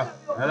lọ́wọ́ wa.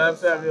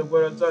 Àlàáfíà mi ò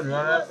gbọ́dọ̀ sọnù,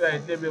 àlàáfíà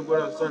ìdílé mi ò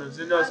gbọ́dọ̀ sọnù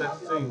sínú ọ̀sẹ̀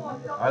tuntun yìí.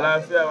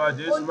 Àlàáfíà wa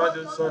Jésù má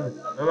jọ sọnù,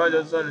 ẹ má jọ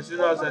sọnù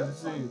sínú ọ̀sẹ̀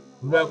tuntun yìí.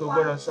 Olúwa kò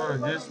gbọ́dọ̀ sọnù,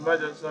 Jésù má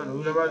jọ sọnù,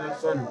 Olúwa má jọ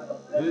sọnù.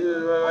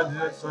 Olúwa má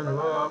jọ sọnù,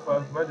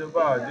 má jọ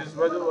bá wa, Jésù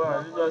má jọ bá wa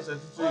nínú ọ̀sẹ̀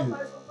tuntun yìí.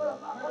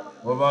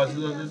 Ọba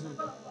àtúntò Jésù.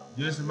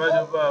 Jésù má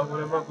jọ bá wa,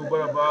 Olúwa má kò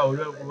gbọ́dọ̀ bá wa,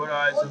 Olúwa kò gbọ́dọ̀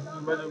àìsàn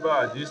fún má jọ bá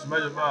wa, Jésù má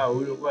jọ bá wa,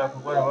 Olúwa kò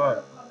gbọ́dọ̀ bá wa.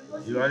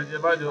 ìbànújẹ́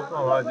má jẹ́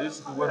kàn wá, Jésù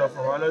kò gbọ́dọ̀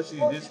kàn wá lọ́sì,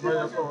 Jésù má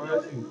jẹ́ kàn wá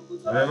lọ́sì,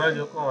 ọ̀rẹ́ má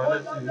jẹ́ kàn wá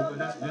lọ́sì,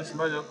 Jésù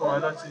má jẹ́ kàn wá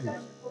lọ́sì,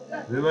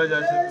 ọ̀rẹ́ má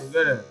jẹ́ ṣe kò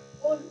gẹ̀rẹ̀.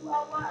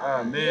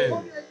 Amen.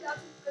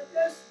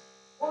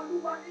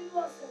 Olúwa nínú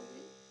ọ̀sẹ̀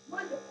yìí, má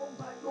jẹ́ kó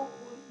gba yóò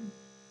kórì mi.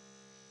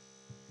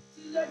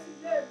 Tilé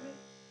mi,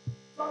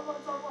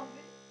 tọmọtọmọ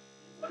mi,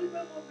 nítorí pé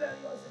mo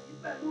bẹ̀rẹ̀ ọ̀sẹ̀ yìí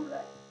pẹ̀lú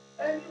rẹ̀.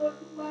 Ẹni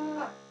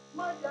Olúwa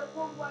má jẹ́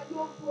kó gba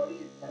yóò kórì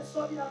mi. Ẹ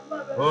sọ ní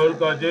agbára.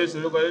 Orúkọ Jésù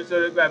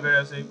orí gbà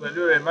bẹ̀rẹ̀ ọ̀sẹ̀ yìí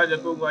pẹ̀lú rẹ̀, má jẹ́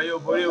kó gun ayé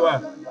borí wa.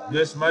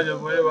 Jésù má jẹ́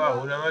borí wa,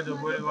 òun má jẹ́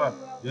borí wa.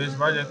 Jésù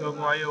má jẹ́ kó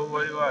gun ayé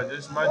borí wa,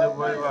 Jésù má jẹ́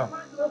borí wa.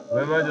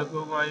 Òun má jẹ́ kó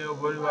gun ayé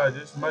borí wa,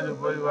 Jésù má jẹ́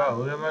borí wa.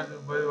 Òun má jẹ́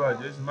borí wa,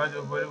 Jésù má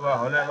jẹ́ borí wa.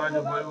 Òun má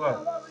jẹ́ borí wa.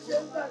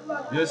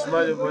 Jésù má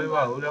jẹ́ borí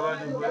wa, òun má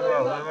jẹ́ borí wa.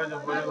 Òun má jẹ́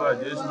borí wa,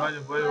 Jésù má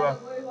jẹ́ borí wa.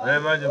 Òun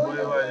má jẹ́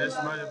borí wa, Jésù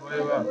má jẹ́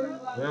borí wa.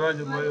 Òun má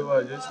jẹ́ borí wa,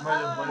 Jésù má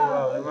jẹ́ borí wa.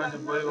 Òun má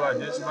jẹ́ borí wa,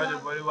 Jésù má jẹ́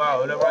borí wa.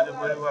 Òun má jẹ́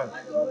borí wa.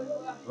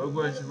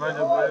 Ogun èṣù má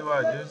jẹ́ borí wa,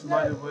 Jésù má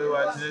jẹ́ borí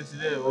wa.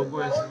 Tilé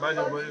ogun èṣù má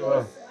jẹ́ borí wa.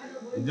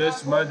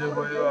 Jésù má jẹ́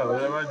borí wa,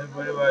 òun má jẹ́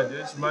borí wa.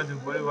 Jésù má jẹ́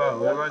borí wa,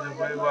 òun má jẹ́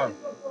borí wa.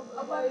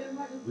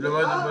 Òun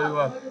má jẹ́ borí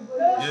wa.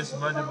 Jésù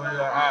má jẹ́ borí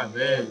wa.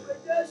 Amen.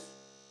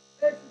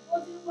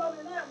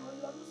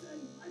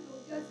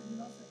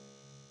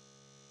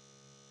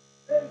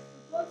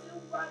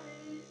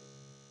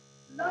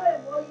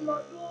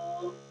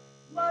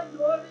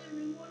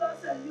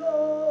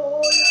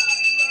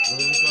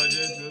 Orúkọ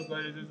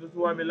Jésù tó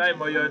wá mi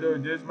láìmọye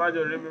ọdún, Jésù má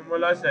jẹ́ rí mi mú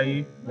lọ́sẹ̀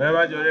yìí, ọ̀rẹ́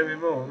má jẹ́ rí mi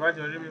mú, òun má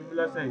jẹ́ rí mi mú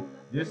lọ́sẹ̀ yìí,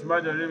 Jésù má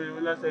jẹ́ rí mi mú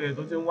lọ́sẹ̀ yìí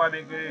tó ti ń wá mi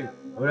kiri,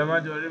 ọ̀rẹ́ má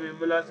jẹ́ rí mi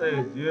mú lọ́sẹ̀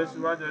yìí, Jésù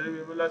má jẹ́ rí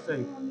mi mú lọ́sẹ̀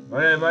yìí,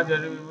 ọ̀rẹ́ má jẹ́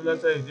rí mi mú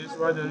lọ́sẹ̀ yìí, Jésù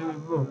má jẹ́ rí mi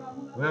mú,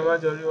 ọ̀rẹ́ má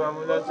jẹ́ rí wa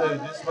mú lọ́sẹ̀ yìí,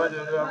 Jésù má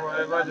jẹ́ rí wa mú,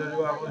 ọ̀rẹ́ má jẹ́ rí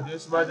wa mú,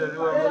 Jésù má jẹ́ rí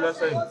wa mú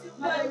lọ́sẹ̀ yìí,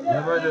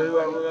 ọ̀rẹ́ má jẹ́ rí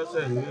wa mú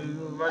lọ́sẹ̀ yìí,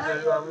 má jẹ́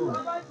rí wa mú,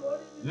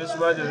 Jésù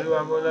má jẹ́ rí wa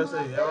mú lọ́sẹ̀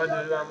yìí, ẹ má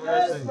jẹ́ rí wa mú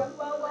lọ́sẹ̀ yìí.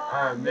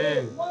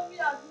 Amen.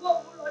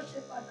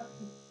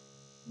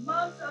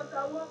 Mark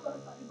chapter 1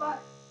 verse 35.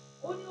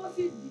 Ó ní ó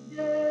sì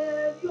dìde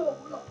ní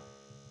òwúrọ̀.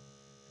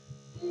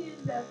 Kí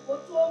ilẹ̀ kó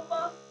tó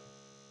mọ́.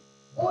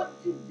 Ó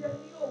dìde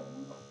ní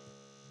òwúrọ̀.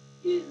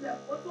 Kí ilẹ̀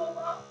kó tó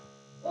mọ́.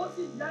 Ó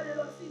sì jáde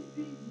lọ sí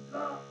ibi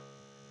ìdìkan.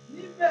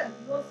 Níbẹ̀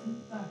ni ó sì ń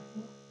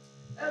gbàdúrà.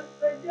 Ẹ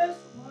pé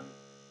Jésù mọ́ mi.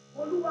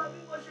 Olúwa bí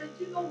mo ṣe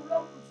jí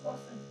lówùúrọ̀ kùtù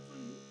ọ̀sẹ̀ tuntun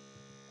yìí.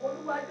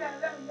 Olúwa jẹ́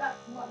ẹlẹ́rìí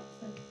àtúwà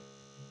ìfẹ́.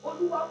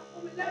 Olúwa fún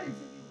mi lẹ́rìí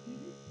tí mi ò rí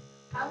rí.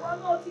 Àwọn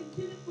náà ti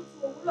jí ní kùtù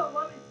òwúrọ̀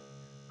mọ́ mi.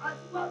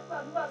 Àti wá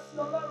gbàdúrà sí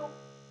Ọlọ́run.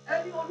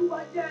 Ẹni Olúwa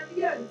jẹ́ ẹrí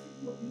ẹ̀rí tí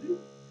mi ò rí rí.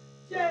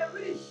 Jẹ́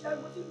ẹrí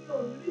ìṣẹ́gun tí mi ò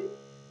rí rí.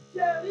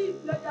 Jẹ́ ẹrí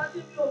ìgbéga tí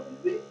mi ò rí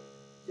rí.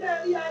 Jẹ́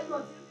ẹrí ayọ̀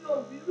tí mi ò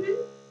rí rí.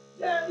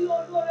 Jẹ́ ẹrí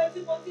olóore tí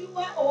mo ti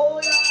wá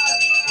òòyà.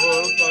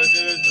 Orúkọ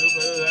Jésù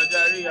pẹ̀lú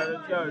ọjọ́ rí ìyanu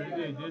tí a rí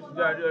rí, Jésù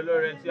jẹ́ àrí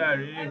olóore tí a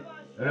rí rí.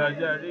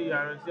 Ọlọ́jọ́ rí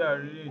ìyanu tí a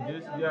rí rí,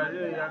 Jésù jẹ́ àrí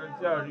ìyanu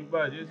tí a rí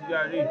gbà, Jésù jẹ́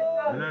àrí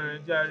olóore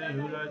tí a rí,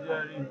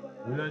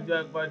 olọ́jọ́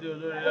àpàdé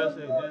olóore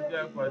lọ́sẹ̀, Jésù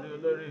jẹ́ àpàdé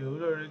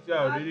olóore tí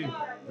a rí rí,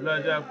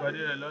 olọ́jọ́ àpàdé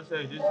rẹ̀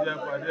lọ́sẹ̀, Jésù jẹ́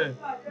àpàdé rẹ̀,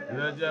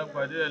 olọ́jọ́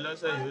àpàdé rẹ̀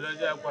lọ́sẹ̀,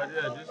 olọ́jọ́ àpàdé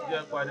rẹ̀, Jésù jẹ́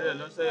àpàdé rẹ̀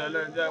lọ́sẹ̀,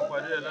 olọ́jọ́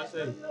àpàdé rẹ̀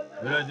lọ́sẹ̀,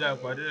 olọ́jọ́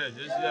àpàdé rẹ̀,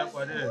 Jésù jẹ́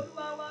àpàdé rẹ̀.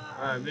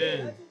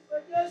 Amen.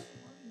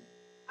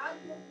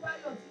 Agbogbo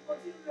ayọ̀ tí mo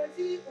ti ń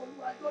retí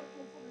Olúwa tó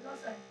tún fún mi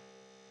lọ́sẹ̀.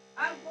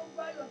 Agbogbo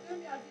ayọ̀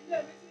tèmi àti ilé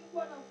mi ti ń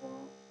gbọ́nà fún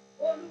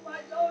Olúwa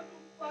jẹ́ ó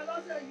tún fún wa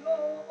lọ́sẹ̀ yìí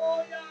ó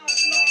yá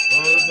àdúrà.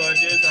 Orúkọ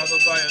Jésù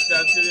agogo ayọ̀ tí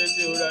a ti rí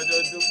sí Olúwa tó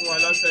fún wa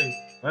lọ́sẹ̀ yìí.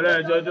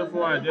 Ọlọ́run jẹ́ ojú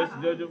fún wa, Jésù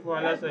jẹ́ ojú fún wa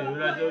lọ́sẹ̀ yìí,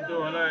 Olúwa jẹ́ ojú,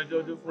 Ọlọ́run jẹ́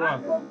ojú fún wa,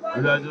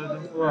 Olúwa jẹ́ ojú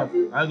fún wa.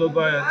 Agogo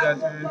ayọ̀ tí a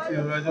ti rí sí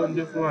Olúwa jẹ́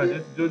ojú fún wa,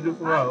 Jésù jẹ́ ojú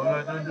fún wa, Olúwa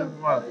jẹ́ ojú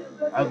fún wa.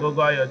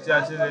 Agogo ayọ̀ tí a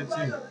ti rí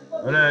sí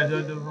Ọlọ́run jẹ́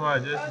ojú fún wa,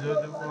 Jésù jẹ́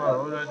ojú fún wa,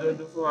 Olúwa jẹ́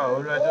ojú fún wa,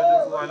 Olúwa jẹ́ ojú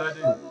fún wa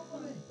lọ́dún yìí.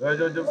 Olúwa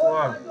jẹ́ ojú fún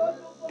wa,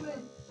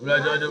 Olúwa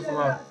jẹ́ ojú fún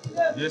wa,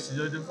 Jésù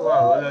jẹ́ ojú fún wa,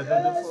 Olúwa jẹ́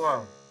ojú fún wa.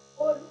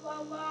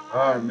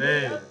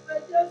 Amen.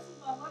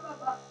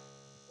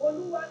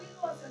 Olúwa nínú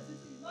ọ̀sẹ̀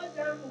tuntun yìí má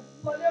jẹ́ rògbò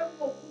wọlé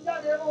rògbò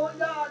jáde ó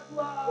yá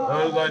àdúrà.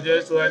 Orúkọ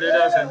Jésù nínú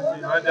ọ̀sẹ̀ tuntun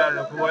yìí má jẹ́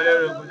rògbò wọlé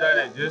rògbò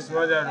jáde, Jésù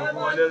má jẹ́ rògbò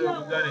wọlé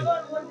rògbò jáde,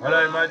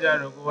 Ọlọ́run má jẹ́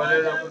rògbò wọlé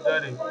rògbò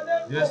jáde,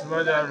 Jésù má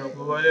jẹ́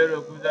rògbò wọlé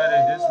rògbò jáde,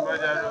 Jésù má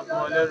jẹ́ rògbò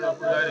wọlé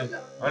rògbò jáde,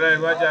 Ọlọ́run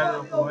má jẹ́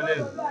rògbò wọlé,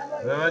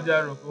 Ọlọ́run má jẹ́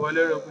rògbò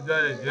wọlé rògbò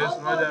jáde, Jésù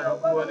má jẹ́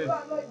rògbò wọlé,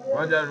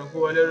 má jẹ́ rògbò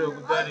wọlé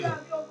rògbò jáde,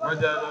 má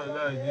jẹ́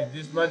lọ ìdí,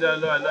 Jésù má jẹ́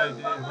lọ àlọ́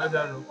ìdí, má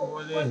jẹ́ rògbò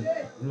wọlé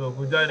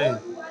rògbò jáde.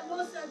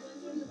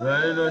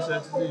 Nínú ọ̀sẹ̀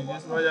tuntun yìí,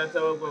 Jésù má jẹ́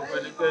tẹ́wọ́ gbogbo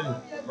ẹnikẹ́ni,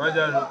 má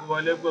jẹ́ rògbò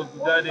wọlé gbogbo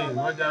jáde,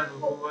 má jẹ́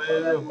rògbò wọlé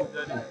rògbò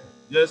jáde,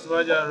 Jésù má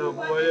jẹ́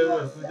rògbò wọlé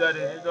rògbò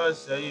jáde nínú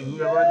ọ̀sẹ̀ yìí,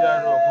 ìwúrẹ́ má jẹ́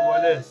rògbò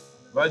wọlé,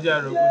 má jẹ́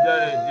rògbò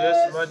jáde,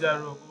 Jésù má jẹ́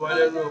rògbò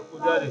wọlé rògbò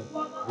jáde,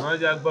 má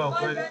jẹ́ gbọ́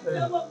ọ̀pọ̀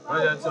ẹnikẹ́ni, má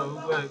jẹ́ tẹ̀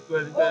ọ̀gbọ́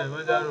ẹnikẹ́ni, má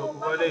jẹ́ rògbò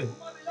wọlé,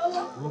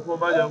 gbogbo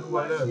má jẹ́ fún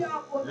wọlé,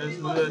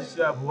 Jésù ló ṣí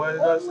àbò wá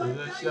nínú ọ̀sẹ̀,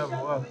 ló ṣí àbò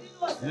wá,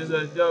 Jésù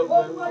jẹ́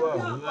ọgbẹ́ wá,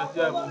 ló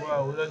jẹ́ àbò wá,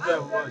 ló jẹ́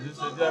àbò wá,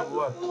 Jésù jẹ́ àbò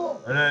wá,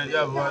 ọ̀rẹ́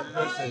jẹ́ àbò wá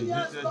nínú ọ̀sẹ̀,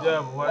 Jésù jẹ́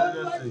àbò wá nínú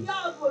ọ̀sẹ̀,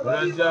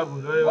 ọ̀rẹ́ jẹ́ àbò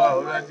lórí wa,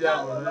 ọ̀rẹ́ jẹ́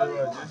àbò lórí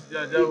wa, Jésù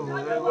jẹ́ àbò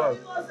lórí wa,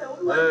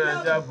 ọ̀rẹ́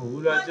jẹ́ àbò,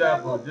 ọ̀rẹ́ jẹ́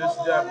àbò, Jésù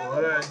jẹ́ àbò,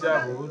 ọ̀rẹ́ jẹ́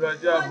àbò, ọ̀rẹ́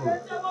jẹ́ àbò.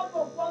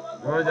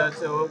 Wọ́n jà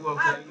sí ọwọ́ gbọ́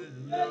fún ẹgbẹ́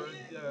ìlú lọ́wọ́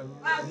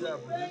sí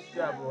àbò sí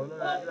àbò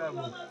ọlọ́run sí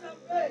àbò.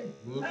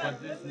 Orúkọ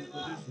Jésù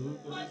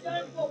orúkọ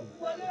Jésù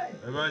orúkọ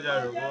Jésù. Ẹ má jà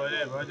rògbò wọlé,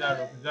 má jà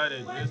rògbò jáde,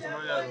 Jésù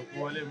má jà rògbò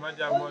wọlé, má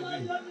jà mọ́ ibi.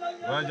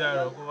 Má jà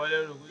rògbò wọlé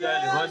rògbò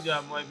jáde, má jà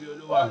mọ́ ibi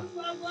Olúwa.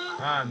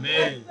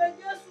 Amen.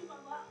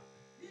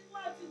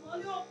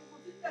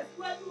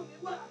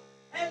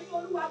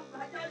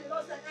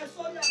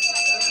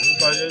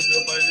 Orúkọ Jésù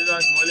orúkọ Jésù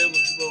àti mọ́lé kò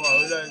túbọ̀ wà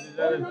ó lọ́ọ̀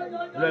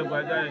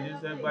ìgbàjáde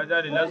Jésù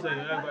ẹgbàjáde lọ́sẹ̀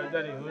yìí ó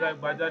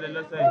ẹgbàjáde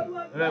lọ́sẹ̀ yìí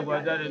ó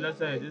ẹgbàjáde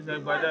lọ́sẹ̀ yìí Jésù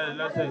ẹgbàjáde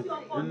lọ́sẹ̀ yìí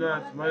nínú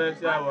àtìmọ́lé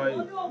sí àwọ̀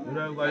yìí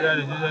ó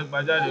ẹgbàjáde Jésù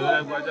ẹgbàjáde ó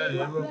ẹgbàjáde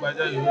ó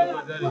ẹgbàjáde ó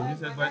ẹgbàjáde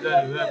Jésù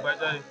ẹgbàjáde ó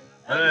ẹgbàjáde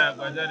ọlọ́run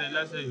ẹgbàjáde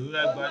lọ́sẹ̀ yìí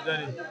ó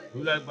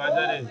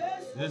ẹgbàjáde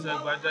Jésù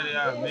ẹgbàjáde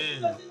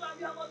àmín.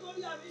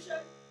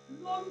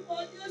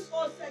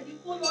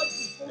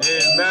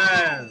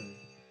 Amen.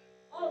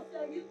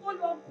 Ọ̀sẹ̀ yìí kó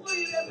lọ kó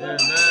ire bá wa.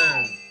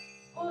 Amen.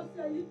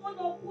 Ọ̀sẹ̀ yìí kó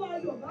lọ kó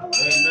ayọ̀ bá wa.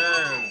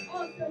 Amen.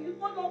 Ọ̀sẹ̀ yìí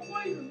kó lọ kó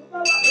ìdùnnú bá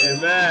wa.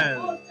 Amen.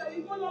 Ọ̀sẹ̀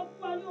yìí kó lọ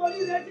kó ní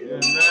oríire títí.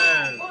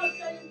 Amen.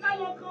 Ọ̀sẹ̀ yìí ká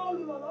lọ kan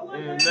olùrànlọ́wọ́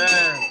yẹn.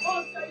 Amen.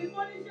 Ọ̀sẹ̀ yìí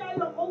kó ní iṣẹ́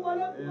ayọ̀ kó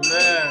wọlé fún wa.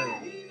 Amen.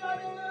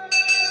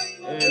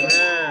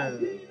 Amen.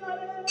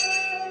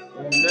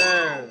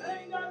 Amen.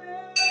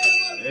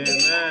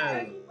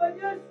 Amen.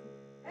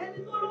 Ẹni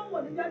tó lóun ò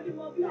ní jẹ́ kí n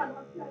mọ bí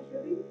àlàáfíà ṣe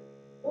rí,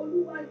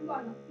 Olúwa ju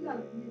àlàáfíà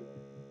lóye.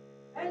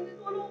 Ẹni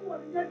tó lóun ò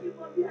ní jẹ́ kí n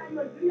mọ bí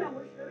ayọ̀ ìgbéyàwó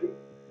ṣe rí.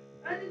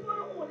 Ẹni tó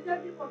lóun ò ní jẹ́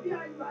kí n mọ bí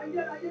ayọ̀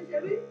ayérayé ṣe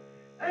rí.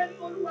 Ẹni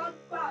Olúwa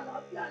gba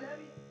àlàáfíà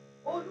lẹ́rìí.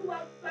 Olúwa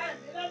gba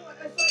ẹ̀mí lẹ́nu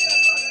ẹ̀ṣọ́ yẹn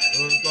lọ rẹ̀.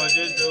 Orúkọ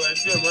Jésù ẹ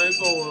tí òmò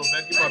ikọ̀ wò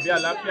fẹ́ kí mọ̀ bí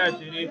àlàáfíà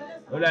ṣe rí.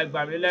 Olú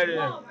ẹgbà mí lẹ́nu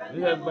ẹ̀.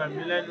 Olú ẹgbà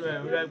mí lẹ́nu ẹ̀.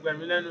 Olú ẹgbà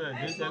mí lẹ́nu ẹ̀.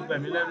 Jésù ẹgbà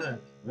mí lẹ́nu ẹ̀.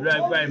 Olú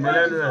ẹgbà mí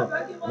lẹ́nu ẹ̀.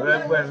 Olú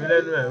ẹgbà mí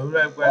lẹ́nu ẹ̀. Olú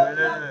ẹgbà mí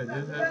lẹ́nu ẹ̀.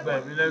 Jésù ẹgbà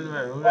mí lẹ́nu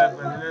ẹ̀. Olú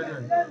ẹgbà mí lẹ́nu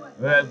ẹ̀.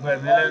 Olú ẹgbà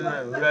mí lẹ́nu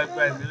ẹ̀. Olú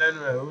ẹgbà mí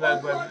lẹ́nu ẹ̀. Olú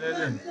ẹgbà mí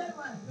lẹ́nu ẹ̀.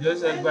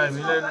 Jésù ẹgbà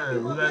mí lẹ́nu ẹ̀.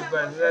 Olú ẹgbà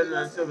mí lẹ́nu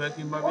ẹ̀. Tí ò fẹ́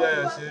kí mọ̀ bí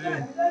ayọ̀ ṣe rí.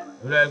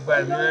 Olú ẹgbà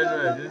mí lẹ́nu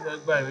ẹ̀. Jésù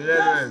ẹgbà mí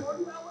lẹ́nu ẹ̀.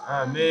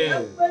 Àmín.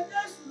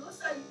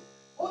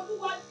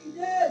 Olúwa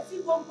dìde sí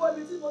gbogbo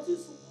ibi tí mo ti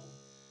sunkún.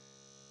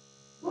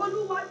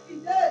 Olúwa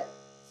dìde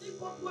sí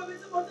gbogbo ibi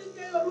tí mo ti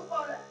ké orúkọ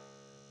rẹ̀.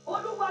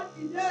 Olúwa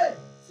dìde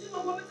sí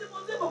gbogbo ibi tí mo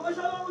ti mọ̀ pé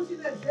ṣọlọ́run ti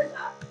lè ṣe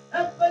ṣá.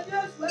 Ẹ pé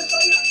Jésù ẹ sọ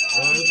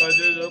yàtọ̀. Orúkọ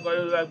Jésù orúkọ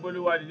Jésù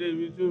agbóluwà dìde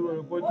ibi tí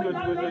òrùkọ tí o ti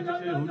gbé lójú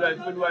sí ìwúlò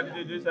agbóluwà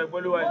dìde Jésù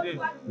agbóluwà dìde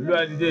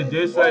Olúwa dìde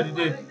Jésù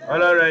àdìde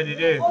Ọlọ́run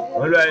àdìde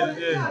Olúwa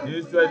àdìde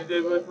Jésù àdìde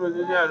bí ó tún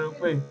ní àrùn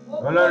pé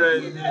Ọlọ́run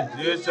àdìde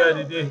Jésù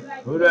àdìde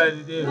Olúwa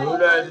àdìde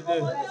Olúwa àdìde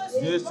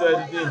Jésù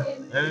àdìde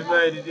ẹ̀mí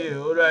máa àdìde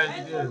Olúwa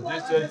àdìde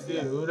Jésù àdìde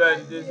Olúwa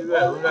àdìde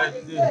síbẹ̀ Olúwa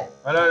àdìde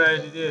Ọlọ́run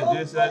àdìde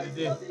Jésù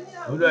àdìde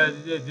Olúwa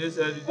àdìde Jésù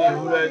àdìde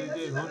Olúwa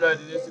àdìde Olúwa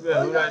àdìde síbẹ̀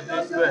Olúwa àdìde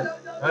síbẹ̀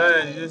Ọlọ́run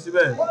àdìde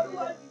síbẹ̀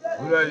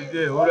Olúwa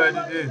dìde Olúwa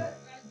dìde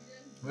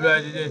Olúwa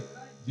dìde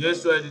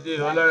Jésù dìde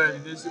Ọlọ́run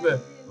dìde síbẹ̀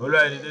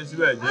Olúwa dìde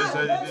síbẹ̀ Jésù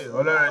dìde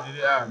Ọlọ́run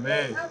dìde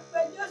àmín. Ẹ pé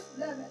Jésù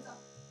lẹ́ẹ̀mẹ́ta.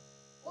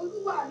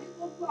 Olúwa ní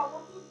gbogbo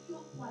àwọn tó di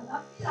okùn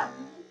àlàáfíà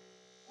nínú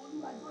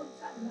Olúwa tó ń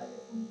jáde láyé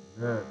fún mi.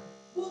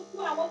 Gbogbo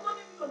àwọn tó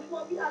ní mi ò ní mọ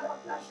bí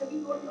àlàáfíà ṣe rí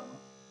lórí ọmọ.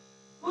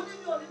 Tó ní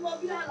mi ò ní mọ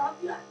bí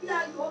àlàáfíà bí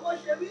ayọ̀ ọmọ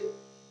ṣe rí.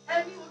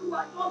 Ẹni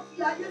Olúwa tó fi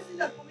ayé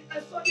sílẹ̀ fún mi ẹ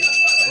sọ ní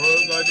àgbà.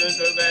 Orúkọ Jésù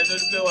orúkọ ẹni tó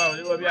ní pé wà ò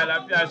ní mọ bí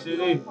àlàáfíà ṣe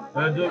rí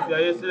ọjọ́ fi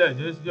ayé sílẹ̀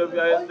Jésù tó fi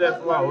ayé sílẹ̀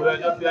fún wa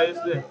ọjọ́ fi ayé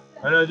sílẹ̀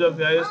ọlọ́jọ́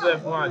fi ayé sílẹ̀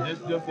fún wa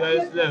Jésù tó fi ayé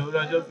sílẹ̀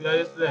ọlọ́jọ́ fi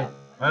ayé sílẹ̀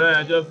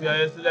ọlọ́jọ́ fi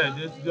ayé sílẹ̀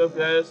Jésù tó fi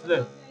ayé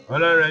sílẹ̀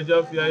ọlọ́jọ́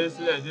fi ayé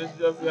sílẹ̀ Jésù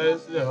tó fi ayé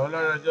sílẹ̀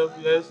ọlọ́jọ́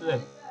fi ayé sílẹ̀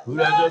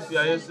ọlọ́jọ́ fi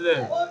ayé sílẹ̀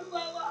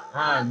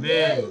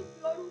àmín.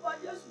 Orúkọ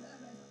Jésù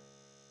lẹ́ẹ̀mẹ́ta.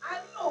 A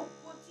ní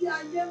òkú tí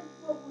ayé ń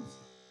gbógun tì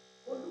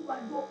Olúwa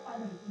yóò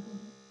padà gbogbo.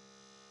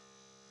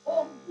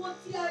 Ògo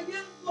tí ayé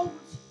ń gbógun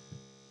tì,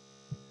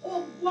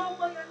 ògo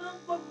ọmọ yẹn náà ń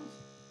gbógun tì,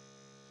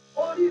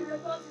 oríire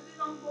tó ti ní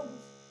náà ń gbógun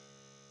tì,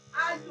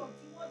 ayọ̀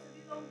tí wọ́n ti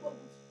ní náà ń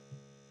gbógun tì.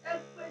 Ẹ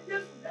pé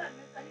Jésù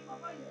lẹ́ẹ̀mẹ́ta ní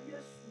màmá yẹn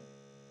Jésù,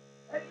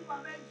 ẹni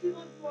màmá ẹ jí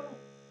lójú ọ̀run,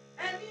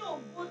 ẹni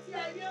ògo tí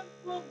ayé ń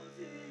gbógun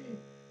tì,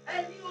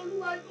 ẹni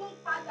Olúwa yóò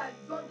padà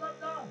jọ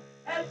dandan.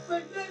 Ẹ pé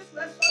Jésù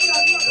ẹ sọ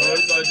yàrá.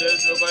 Orúkọ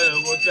Jésù kọ́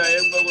ògo tí ayé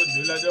ń gbógun tì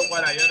lọ́jọ́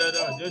padà yọ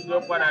dandan Jésù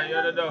yóò padà yọ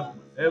dandan.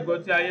 Ego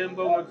tí ayé ń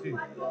gbógun tì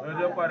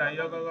lọ́jọ́ padà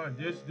yọ gángan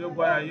Jésù tó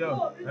padà yọ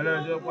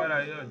ọlọ́jọ́ padà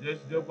yọ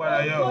Jésù tó padà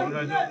yọ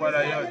ọlọ́jọ́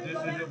padà yọ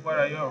Jésù tó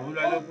padà yọ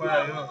ọlọ́jọ́ padà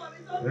yọ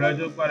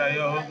ọlọ́jọ́ padà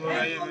yọ ogun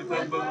ayé mi tó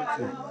gbógun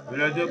tì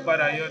ọlọ́jọ́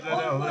padà yọ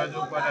dandan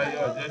ọlọ́jọ́ padà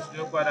yọ Jésù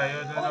tó padà yọ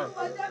dandan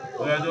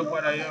ọlọ́jọ́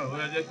padà yọ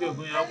ọlọ́jọ́ kí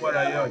ògùn yẹn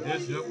padà yọ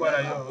Jésù tó padà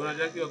yọ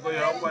ọlọ́jọ́ kí ògùn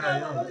yẹn padà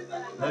yọ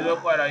ọlọ́jọ́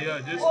padà yọ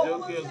Jésù tó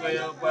kí ògùn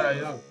yẹn padà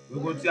yọ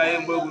gbogbo tí ayé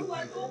ń gbógun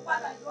tì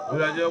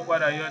ọlọ́jọ́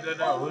padà yọ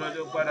dandan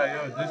ọlọ́jọ́ padà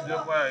yọ Jésù tó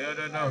padà yọ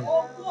dandan.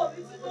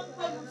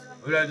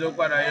 Olùdájọ́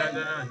padà yọ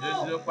dandan,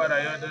 Jésù tó padà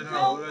yọ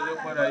dandan, olùdájọ́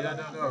padà yọ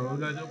dandan,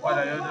 olùdájọ́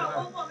padà yọ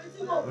dandan,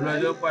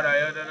 olùdájọ́ padà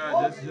yọ dandan,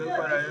 Jésù tó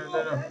padà yọ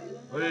dandan,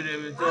 orílẹ̀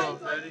èdè tó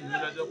fẹ́ rí,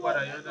 olùdájọ́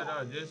padà yọ dandan,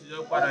 Jésù tó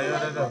padà yọ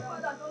dandan,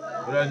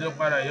 olùdájọ́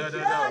padà yọ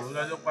dandan,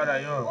 olùdájọ́ padà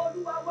yọ.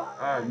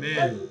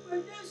 Àmín.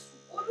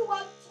 Olúwa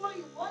tún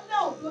ìmọ́lẹ̀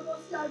òdodo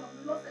sí ayọ̀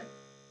mi lọ́sẹ̀.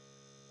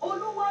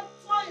 Olúwa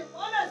tún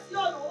ìmọ́lẹ̀ sí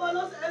ọ̀nà wa lọ́sẹ̀.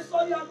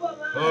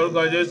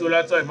 Orúkọ Jésù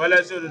Olúwa tàn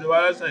ìmọ́lẹ̀ sí òdodo wa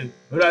lọ́sàn yìí.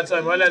 Olúwa tàn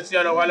ìmọ́lẹ̀ sí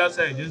ọ̀nà wa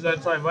lọ́sàn yìí. Jésù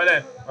tàn ìmọ́lẹ̀.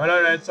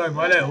 Ọlọ́run tàn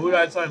ìmọ́lẹ̀.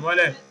 Olúwa tàn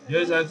ìmọ́lẹ̀.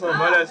 Jésù tàn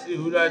ìmọ́lẹ̀ sí.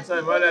 Olúwa tàn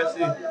ìmọ́lẹ̀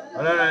sí.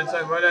 Ọlọ́run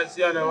tàn ìmọ́lẹ̀ sí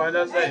ọ̀nà wa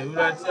lọ́sàn yìí.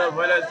 Olúwa tàn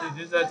ìmọ́lẹ̀ sí.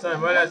 Jésù tàn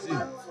ìmọ́lẹ̀ sí.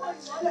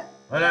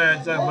 Ọlọ́run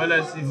tàn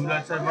ìmọ́lẹ̀ sí. Olúwa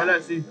tàn ìmọ́lẹ̀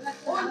sí.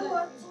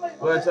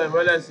 Olúwa tàn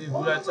ìmọ́lẹ̀ sí.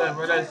 Olúwa tàn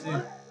ìmọ́lẹ̀ sí.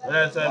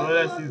 Olúwa tàn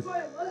ìmọ́lẹ̀ sí.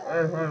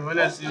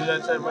 Ìmọ́lẹ̀ sí. Olúwa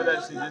tàn ìmọ́lẹ̀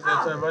sí. Jésù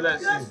tàn ìmọ́lẹ̀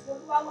sí.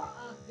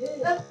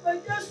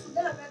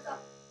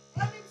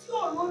 Ẹni tí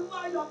òun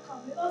ayọ̀ kàn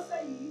mí lọ́sẹ̀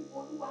yìí,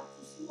 Olúwa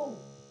tú sí òun.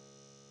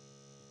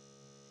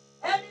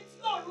 Ẹni tí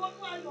òun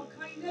ayọ̀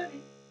kan ilé mi.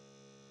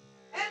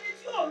 Ẹni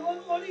tí òun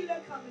oríire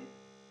kàn mí.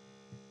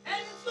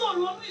 Ẹni tí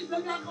òun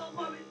ìgbéga kan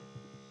kọ́ mi.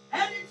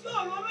 Ẹni tí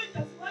òun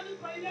ìtẹ̀síwájú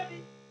kan ilé mi.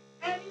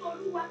 Ẹni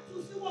Olúwa tú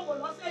sí òun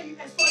lọ́sẹ̀ yìí,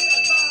 ẹ̀sọ́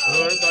yẹn gbà.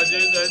 Orúkọ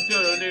Jésù tí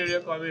òun ní ire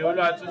kan mi,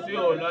 Olúwa tú sí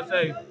òun lọ́sẹ̀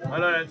yìí.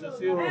 Ọlọ́run tú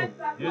sí òun.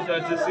 Jésù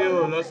tú sí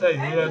òun lọ́sẹ̀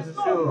yìí. Olúwa tú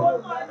sí òun.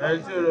 Ẹni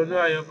tí òun ní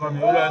ayọ̀ kan mi,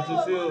 Olúwa tú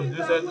sí òun.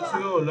 Jésù tú sí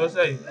òun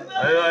lọ́sẹ̀ yìí.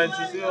 Ọlọ́run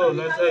tú sí òun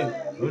lọ́sẹ̀ yìí.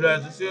 Olúwa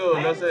tú sí òun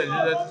lọ́sẹ̀ yìí.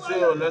 Jésù tú sí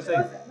òun lọ́sẹ̀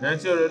yìí. Ẹni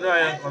tí òun ní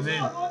ayọ̀ kan mi,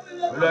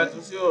 Olúwa tú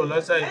sí òun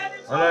lọ́sẹ̀ yìí.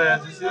 Ọlọ́run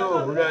tú sí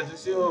òun. Olúwa tú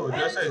sí òun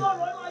lọ́sẹ̀ yìí.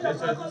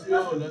 Jésù tú sí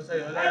òun lọ́sẹ̀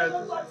yìí. Ọlọ́run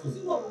tú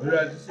sí òun.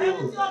 Olúwa tú sí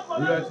òun.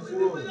 Olúwa tú sí òun. Olúwa tú sí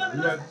òun.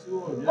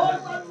 Jésù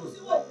tú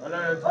sí òun.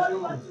 Ọlọ́run tú sí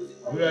òun. Olúwa tú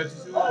sí òun. Jésù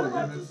tú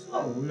sí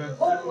òun.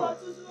 Olúwa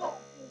tú sí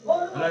òun.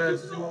 Ọlọ́run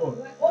tú sí òun.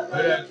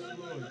 Olúwa tú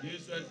sí òun.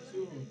 Jésù tú sí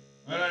òun.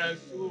 Ọlọ́run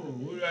tú sí òun.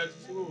 Olúwa tú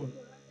sí òun.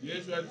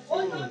 Jésù tú sí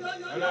òun.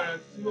 Ọlọ́run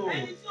tú sí òun.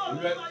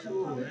 Olúwa tú sí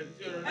òun. Ẹni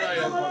tí òun náà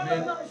yọ kàn mí.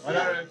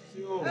 Ọlọ́run tú sí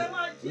òun.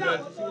 Olúwa tú sí òun. Olúwa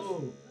tú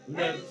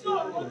sí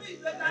òun.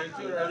 Ẹni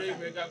tí òun rí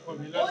ìgbéga kàn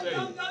mí lọ́sẹ̀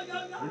yìí.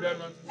 Olúwa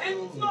máa tú sí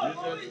òun. Jésù tú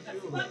sí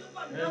òun.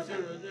 Ẹni tí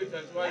òun ní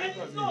ìtẹ̀síwájú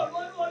kàn mí.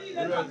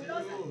 Olúwa tú sí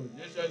òun.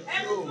 Jésù tú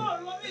sí òun.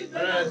 Ọlọ́run tú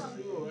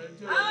sí òun. Ẹni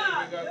tí òun ní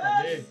ìgbéga kàn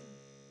mí.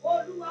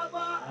 Olúwa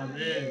bá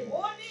Àmín.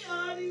 ó ní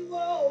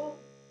ariwo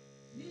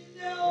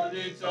nílé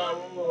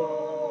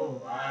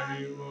onítọ̀hún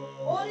ariwo.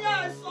 Ó yá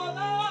sọ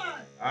náà.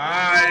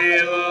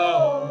 Ariwo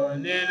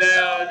nílé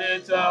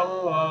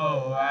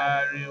onítọ̀hún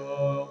ariwo.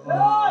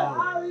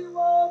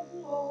 Ariwo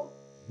ogun o.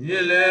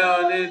 Nílé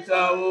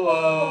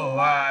onítọ̀hún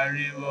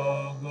ariwo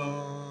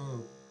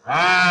ogun.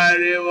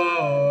 Ariwo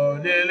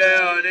nílé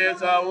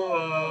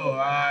onítọ̀hún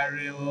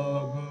ariwo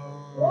ogun.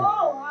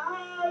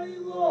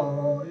 Ariwo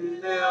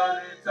nílé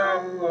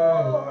onítọ̀hún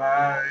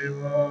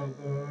ariwo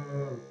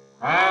ogun.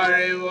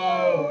 Ariwo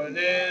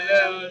nílé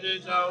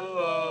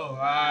onítọ̀hún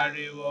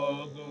ariwo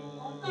ogun.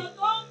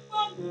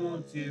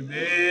 Tì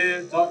mí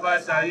tó fẹ́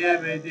ṣayé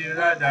mi di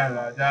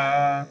rádaràda.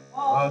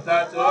 Ọ̀tá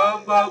tó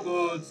ń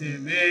gbógun tì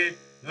mí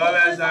tó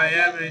fẹ́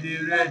ṣayé mi di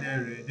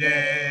rédèrèdè.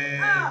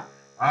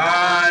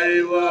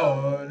 Ariwo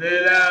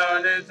nílé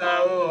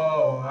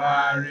onítọ̀hún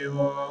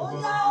ariwo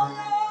ogun.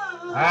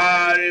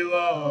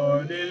 Ariwo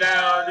nílé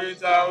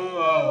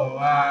onítọ̀hún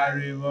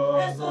ariwo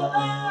ogun.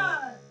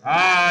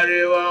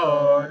 Ariwo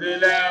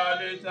nílé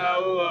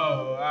onítọ̀hún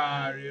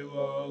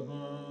ariwo ogun.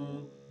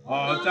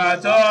 Ọ̀tá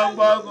tó ń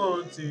gbógun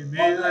tì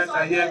mí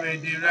lẹ́sàyé mi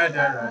di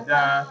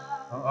rádaràda.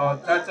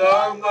 Ọ̀tá tó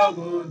ń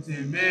gbógun tì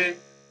mí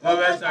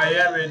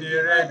lẹ́sàyé mi di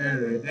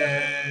rédèrèdè.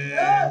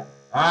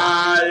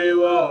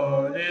 Ariwo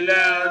nílé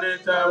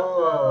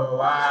onítọ̀hún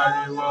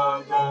ariwo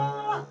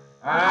ogun.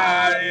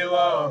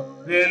 Ariwo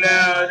nílé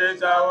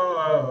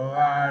onítọ̀hún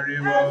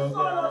ariwo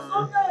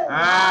ogun.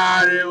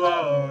 Ariwo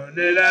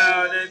nílé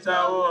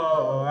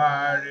onítọ̀hún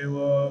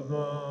ariwo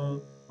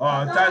ogun.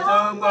 Ọ̀tá tó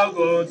ń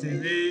gbógun tì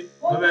mí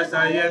ló fẹ́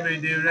ṣayé mi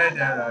di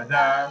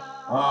rádaràda.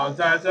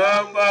 Ọ̀tá tó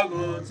ń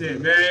gbógun tì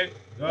mí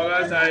ló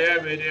fẹ́ ṣayé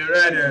mi di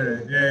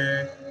rédèrèdè.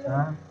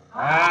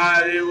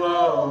 Ariwo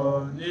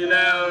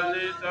nílé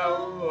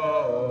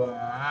onítọ̀hún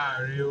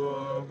ariwo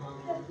ogun.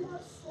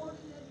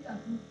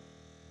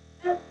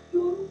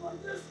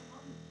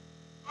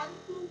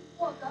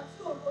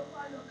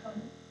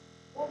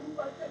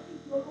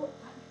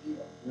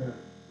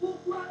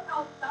 Gbogbo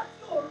ọ̀tá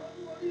tí ò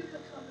ronú oríire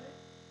kan mẹ́,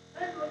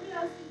 ẹlòmíì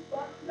á sì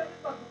gbọ́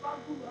nígbà tó bá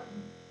gbúrò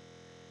àná.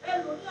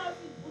 Ẹlòmíì á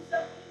sì bú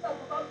sẹ́kún nígbà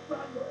tó bá gbúrò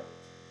ayọ̀ rẹ̀.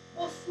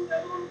 Mo súre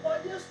lórúkọ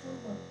Jésù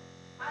mọ̀.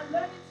 Àlọ́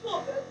ẹni tí ò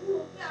fẹ́ kúrò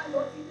pé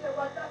ayọ̀ ti lé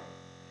wa jáde.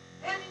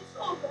 Ẹni tí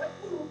ò fẹ́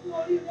kúrò pé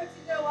oríire ti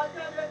lé wa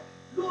jáde.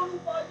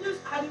 Lórúkọ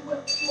Jésù ariwo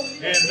ìkú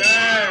oríire.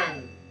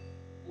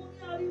 Mo ní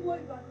ariwo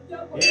ìbànújẹ́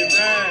kò ní.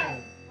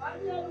 Wà á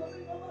ní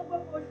ẹlòmíì tó bá gbọ́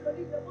pé oṣù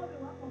oríire mọ́ mi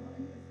wá kàn máa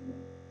ń yẹ sílẹ̀.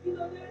 Kí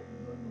ló dé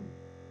ìdùnnú?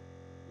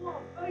 Wọ́n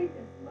fẹ́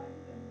ìtẹ̀síwájú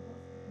pẹ̀lú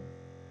bọ́sì.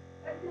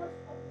 Ẹjẹ́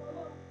sọ fún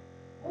Ọlọ́run.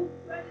 Ó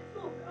gbẹ́ ẹni tí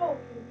ò fẹ́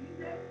òkè mi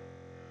dé.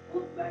 Ó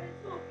gbẹ́ ẹni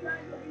tí ò fi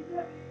ayọ̀ mi dé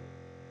mi.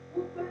 Ó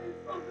gbẹ́ ẹni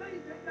tí ò fẹ́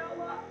ìgbéga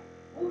wá.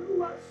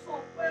 Olúwa sọ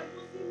pé mú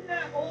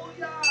sílẹ̀ ó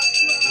yá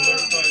àdúrà.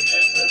 Orúkọ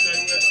Jésù ṣe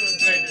ìwé tó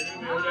gbé ìdílé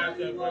mi orí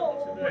àti ẹ̀kọ́ ẹ̀kún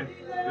sínú rẹ̀.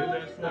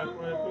 Jésù sọ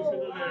ọ̀pọ̀ ẹ̀kún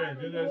sínú rẹ̀.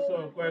 Jésù sọ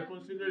ọ̀pọ̀ ẹ̀kún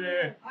sínú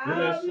rẹ̀.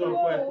 Jésù sọ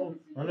ọ̀pọ̀ ẹ̀kún.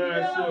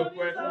 Ọlọ́run sọ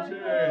ọ̀pọ̀ ẹ̀kún sínú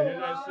rẹ̀.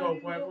 Jésù sọ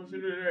ọ̀pọ̀ ẹ̀kún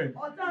sínú rẹ̀.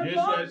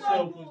 Jésù sọ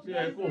ọ̀pọ̀ sí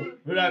ẹ̀kún.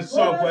 Olúwa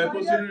sọ ọ̀pọ̀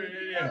ẹ̀kún sínú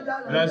rẹ̀.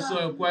 Olúwa sọ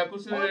ọ̀pọ̀ ẹ̀kún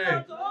sínú rẹ̀.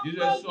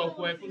 Jésù sọ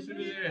ọ̀pọ̀ ẹ̀kún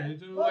sínú rẹ̀.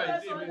 Nítorí wá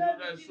ìdí mi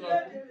Olúwa sọ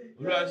ọ̀pọ̀.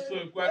 Olúwa sọ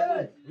ọ̀pọ̀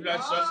ẹ̀kún. Olúwa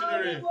sọ sínú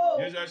rẹ̀.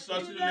 Jésù sọ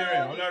sínú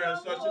rẹ̀. Ọlọ́run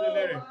sọ sínú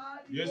rẹ̀.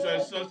 Jésù ẹ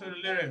sọ sínú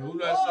ilé rẹ̀.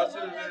 Olúwa ẹ sọ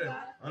sínú ilé rẹ̀.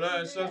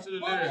 Ọlọ́run ẹ sọ sínú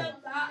ilé rẹ̀.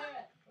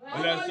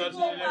 Olúwa ẹ sọ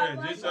sínú ilé rẹ̀.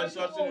 Jésù ẹ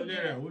sọ sínú ilé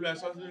rẹ̀. Olúwa ẹ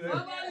sọ sínú ilé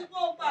rẹ̀.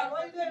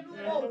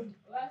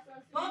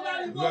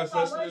 Olúwa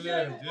sọ sínú ilé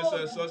rẹ̀. Jésù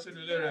ẹ sọ sínú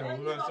ilé rẹ̀.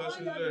 Olúwa sọ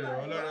sínú ilé rẹ̀.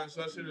 Ọlọ́run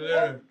sọ sínú ilé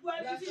rẹ̀.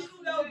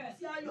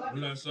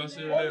 Olúwa sọ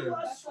sínú ilé rẹ̀.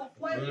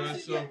 Olúwa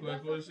sọ ọkọ̀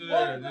ẹ̀kọ́ sílé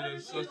rẹ̀.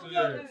 Jésù sọ sínú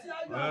ilé rẹ̀.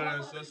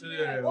 Ọlọ́run sọ sínú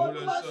ilé rẹ̀.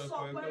 Olúwa sọ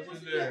ọkọ̀ ẹ̀kọ́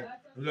sílé rẹ̀.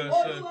 Olúwa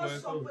sọ ọkọ̀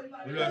ẹ̀kọ́.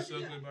 Olúwa sọ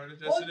ọkọ̀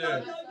ìbànújẹ́ sílé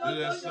rẹ̀.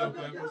 Olúwa sọ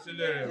ọkọ̀ ẹ̀kọ́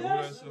sílé rẹ̀.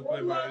 Olúwa sọ ọkọ̀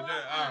ìbànújẹ́.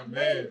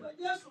 Amen.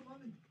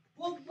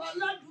 Gbogbo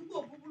aládùúgbò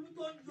búburú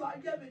tó ń yọ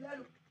ayé mi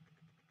lẹ́nu,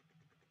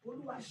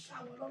 Olúwa ṣá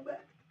wọn lọ́gbẹ́.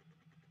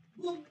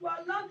 Gbogbo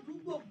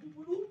aládùúgbò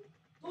búburú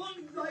tó ń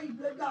yọ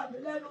ìgbéga mi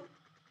lẹ́nu,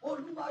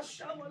 Olúwa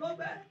ṣá wọn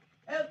lọ́gbẹ́.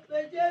 Ẹ pé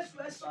Jésù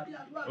ẹ sọ ní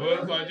àdúrà.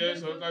 Orúkọ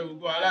Jésù ọkọ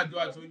gbogbo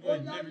aládùúgbò tó ń yọ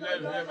ìdílé mi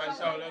lẹ́nu ẹ máa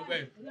ṣá wọn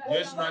lọ́gbẹ́.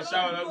 Jésù máa ṣá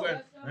wọn lọ́gbẹ́.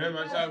 Ẹ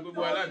máa ṣá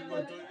gbogbo aládùúgbò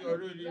tó ń yọ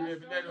orí ìdílé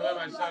mi lẹ́nu ẹ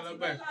máa ṣá wọn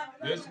lọ́gbẹ́.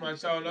 Jésù máa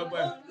ṣá wọn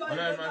lọ́gbẹ́.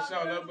 Ọlọ́run máa ṣá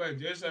wọn lọ́gbẹ́.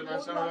 Jésù ẹ máa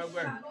ṣá wọn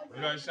lọ́gbẹ́.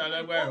 Olúwa ṣá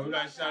lọ́gbẹ́.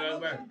 Olúwa ṣá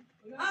lọ́gbẹ́.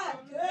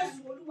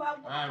 Jésù Olúwa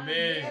wá.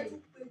 Àmín. Ẹ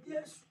tún pé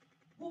Jésù.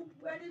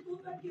 Gbogbo ẹni tó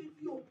fẹ́ kí n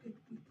fi òkè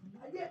pìtàn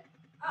láyé.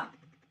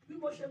 Bí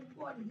mo ṣe ń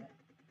gbọ́ nìyẹn.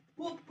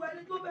 Gbogbo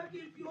ẹni tó fẹ́ kí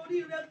n fi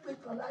oríire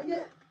pìtàn láyé.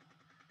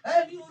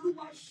 Ẹni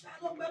Olúwa ṣá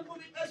lọ́gbẹ́ fún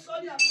mi. Ẹ sọ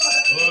ní àgbà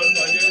rẹ̀.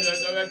 Orúkọ Jésù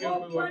tó fẹ́ kí n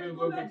fi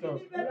òkè pìtàn.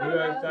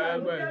 Olúwa ṣá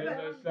lọ́gbẹ́.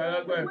 Jésù ṣá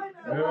lọ́gbẹ́.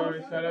 Olúwa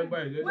ṣá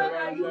lọ́gbẹ́. Jésù bá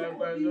mi ṣá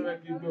lọ́gbẹ́. Tó fẹ́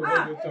kí n fi òkè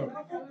pìtàn.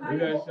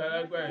 Olúwa ṣá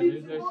lọ́gbẹ́.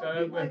 Jésù ṣá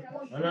lọ́gbẹ́.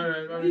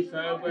 Ọlọ́run bá mi ṣá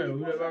lọ́gbẹ́.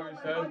 Olúwa bá mi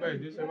ṣá lọ́gbẹ́.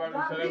 Jésù bá mi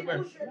ṣá lọ́gbẹ́.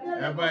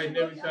 Ẹ bá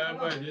ilé mi ṣá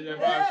lọ́gbẹ́. Jésù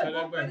bá ṣá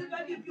lọ́gbẹ́.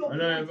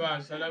 Ọlọ́run bá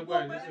ṣá lọ́gbẹ́.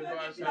 Jésù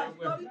bá ṣá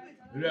lọ́gbẹ́.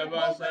 Olúwa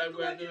bá ṣá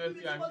lọ́gbẹ́. Tó fẹ́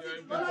fi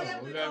àṣeyọrí pìtàn.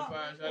 Olúwa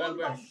bá ṣá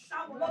lọ́gbẹ́.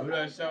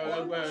 Olúwa ṣá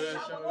lọ́gbẹ́. Olúwa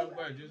ṣá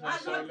lọ́gbẹ́. Jésù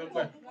ṣá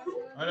lọ́gbẹ́.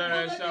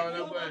 Ọlọ́run ṣá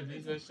lọ́gbẹ́.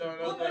 Jésù ṣá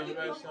lọ́gbẹ́.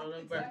 Olúwa ṣá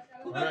lọ́gbẹ́.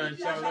 Ọlọ́run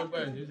ṣá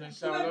lọ́gbẹ́. Jésù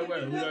ṣá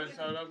lọ́gbẹ́. Olúwa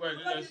ṣá lọ́gbẹ́.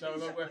 Jésù ṣá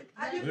lọ́gbẹ́.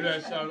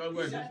 Olúwa ṣá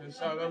lọ́gbẹ́. Jésù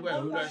ṣá lọ́gbẹ́.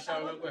 Olúwa ṣá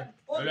lọ́gbẹ́.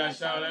 Olúwa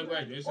ṣá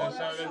lọ́gbẹ́. Jésù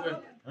ṣá lọ́gbẹ́.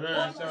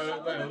 Ọlọ́run ṣá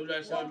lọ́gbẹ́. Olúwa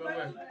ṣá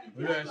lọ́gbẹ́.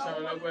 Olúwa ṣá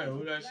lọ́gbẹ́.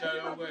 Olúwa ṣá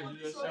lọ́gbẹ́.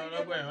 Jésù ṣá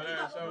lọ́gbẹ́.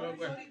 Ọlọ́run ṣá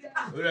lọ́gbẹ́.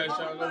 Olúwa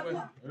ṣá lọ́gbẹ́.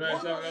 Olúwa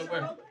ṣá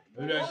lọ́gbẹ́.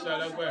 Olúwa ṣá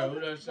lọ́gbẹ́.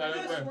 Olúwa ṣá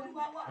lọ́gbẹ́.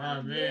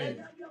 Àmín.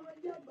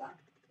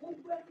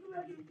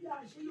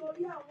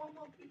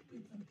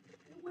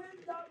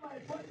 Went down my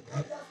boy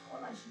for their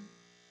scholarship.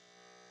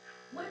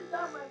 Went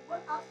down my boy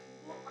asked to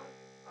go and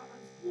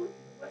school in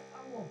the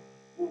Western world.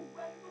 Who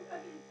went to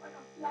make it kind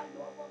of fly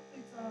your own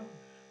picture.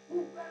 Who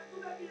went to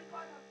make it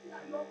kind of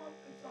fly your own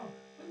picture.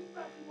 When you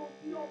got to go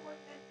be over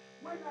there,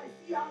 when I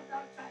see how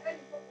that child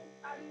is going to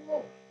carry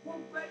on, who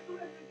went to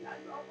make it fly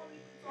your own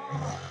picture.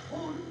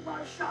 Oh, you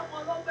must shout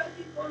all over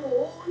the world.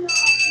 Oh,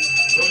 yeah.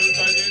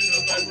 Orúkọ Jésù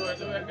ọkọ ìgbìmọ̀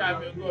tó fẹ́ ká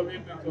mi kó mi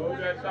pìtàn.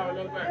 Olúwa ṣá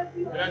ọlọ́gbẹ́.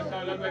 Olúwa ṣá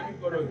ọlọ́gbẹ́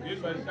kíkorò.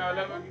 Jésù ṣá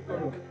ọlọ́gbẹ́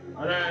kíkorò.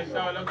 Ọlọ́run ṣá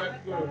ọlọ́gbẹ́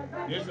kíkorò.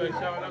 Jésù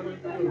ṣá ọlọ́gbẹ́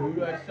kíkorò.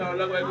 Olúwa ṣá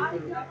ọlọ́gbẹ́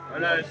kíkorò.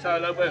 Ọlọ́run ṣá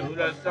ọlọ́gbẹ́.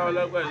 Olúwa ṣá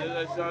ọlọ́gbẹ́.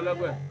 Jésù ṣá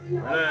ọlọ́gbẹ́.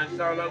 Ọlọ́run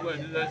ṣá ọlọ́gbẹ́.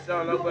 Jésù ṣá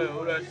ọlọ́gbẹ́.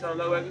 Olúwa ṣá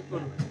ọlọ́gbẹ́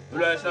kíkorò.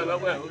 Olúwa ṣá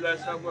ọlọ́gbẹ́. Olúwa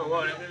ṣá ọgbẹ́.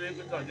 Wọ́n rẹ̀ mímí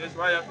pìtàn. Jésù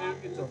máa yà fún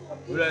pìtàn.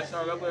 Olúwa ṣá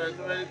ọlọ́gbẹ́. Ẹni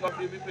tó fẹ́ ní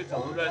kọ́fí bí pìtàn.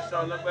 Olúwa ṣá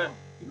ọlọ́gbẹ́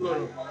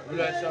kíkorò.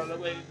 Olúwa ṣá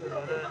ọlọ́gbẹ́ kíkorò.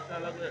 Ọlọ́run ṣá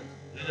ọlọ́gbẹ́.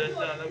 Jésù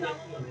ṣá ọlọ́gbẹ́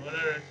kíkorò.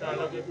 Ọlọ́run ṣá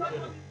ọlọ́gbẹ́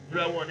kíkorò.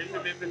 Olúwa wọ̀ ní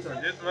fífi pìtàn.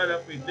 Jésù máa yà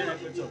fún ìdílé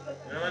pìtàn.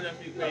 Olúwa máa yà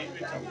fún ìpè yìí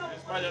pìtàn.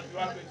 Jésù máa yà fún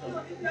wá pìtàn.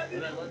 Olúwa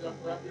máa yà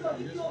fún wá pìtàn.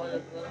 Jésù máa yà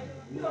fún wá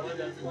pìtàn. Olúwa máa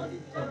yà fún wá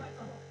pìtàn.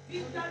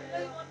 In the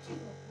name of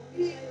Jesus,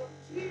 in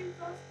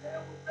Jesus'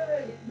 name we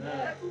pray.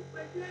 Ẹ tún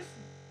pé Jésù,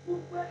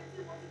 gbogbo ẹni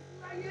tí mo ti fún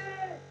láyé.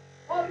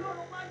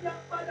 Ọlọ́run máa yá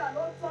padà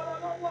lọ tọrọ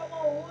lọ́wọ́ ọmọ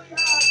òun yá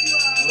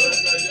àdúrà.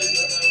 Orúkọ Jésù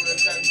ọkọ ìwé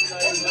ká ń fún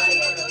láyé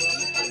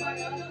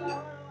lọ́wọ́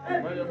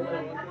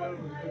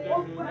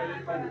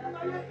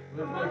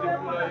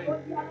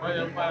wọ́n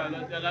yẹ para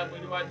lọ́jọ́ alágbé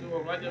níwájú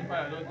wọn wọ́n yẹ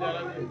para lọ́jọ́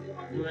alágbé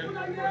ìwé ní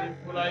wọ́n yẹ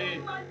fún láyé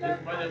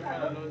Jésù wọ́n yẹ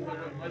para lọ́jọ́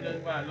wọ́n yẹ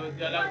para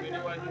lọ́jọ́ alágbé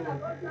níwájú wọn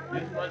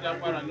Jésù wọ́n yẹ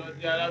para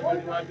lọ́jọ́ alágbé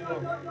níwájú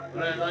wọn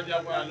ọ̀rẹ́ wọ́n yẹ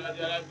para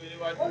lọ́jọ́ alágbé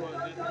níwájú wọn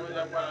Jésù wọ́n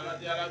yẹ para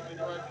lọ́jọ́ alágbé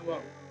níwájú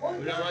wọn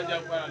ọ̀rẹ́ wọ́n yẹ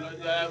para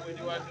lọ́jọ́ alágbé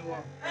níwájú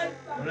wọn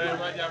ọ̀rẹ́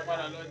wọ́n yẹ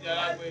para lọ́jọ́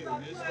alágbé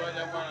Jésù wọ́n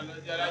yẹ para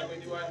lọ́jọ́ alágbé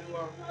níwájú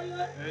wọn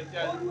ẹ̀yìn tí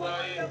a ti fún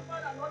láyé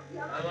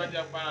wọ́n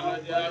yẹ para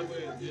lọ́jọ́ alágbé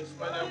Jésù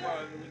wọ́n yẹ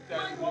para lọ́jọ́ tí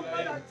a ti fún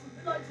láyé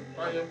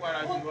wọ́n yẹ para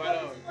jù wá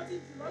lọ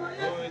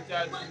ohun tí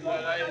a ti fún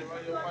láyé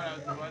wọ́n yẹ para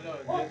jù wá lọ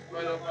Jésù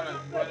wọ́n yẹ para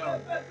jù wá lọ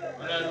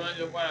ọlọ́run wọ́n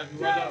yẹ para jù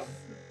wá lọ.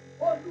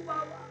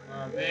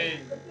 Àmín.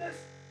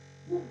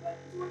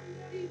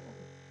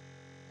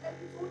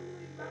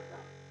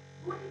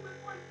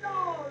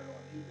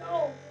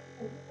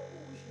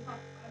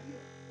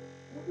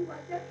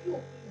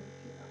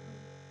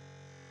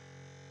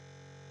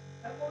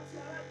 Ẹ̀wọ̀n tí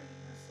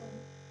arábìnrin náà sọ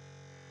ní.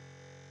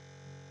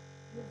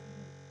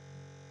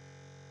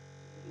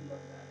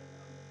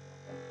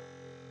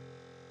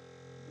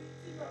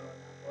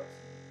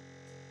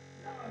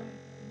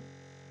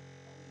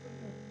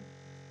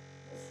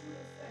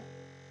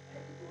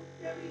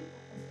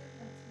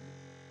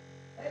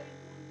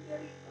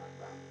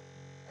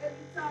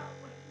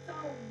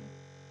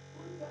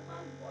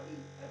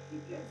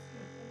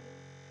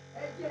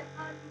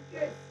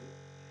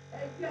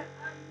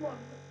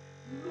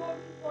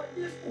 lórúkọ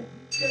Jésù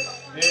ṣe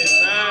bàbá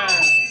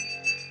Amen.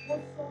 mo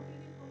sọ kí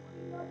ní kan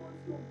ní lábọ́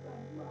tí o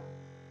gbàdúrà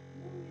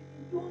mú mi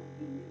ní don't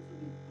believe to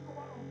the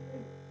power of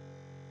faith.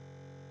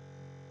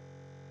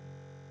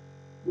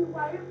 You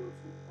were able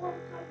to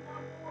conquer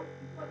Nabal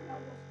because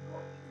there was no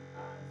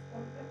instance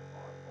or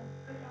record of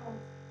prayer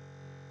altar.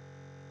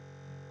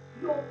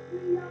 Your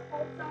prayer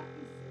altar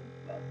is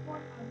a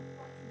weapon and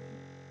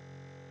fortitude.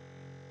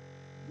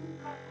 You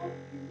cannot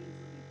believe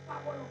to the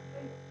power of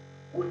faith.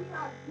 Ó ní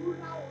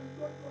àdúrà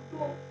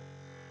òdodo.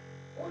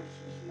 Ó ń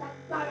ṣiṣẹ́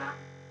agbára.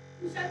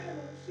 Iṣẹ́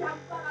mélòó ń ṣe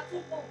agbára tó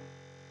pọ̀.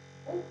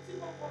 Ohun tí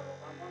mo kọ̀rọ̀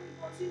pamọ́ ní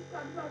mo ti ń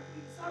gbàdúrà fún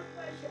ìsáfù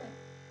ẹ̀ṣẹ̀.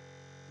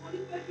 Torí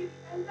pé kí ni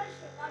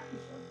ẹlẹ́ṣẹ̀ láti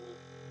ṣe fún.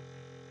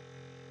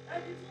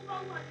 Ẹni tó bá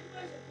wà nínú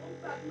ẹ̀ṣẹ̀ tó ń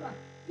gbàdúrà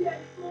bí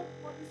ẹni tó ń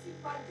pọnmi sí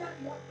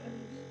pàjáde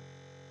àpẹẹrẹ ní.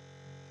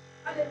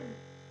 Hallelujah.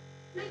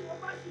 Téèyàn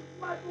bá ṣe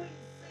wá lóyìn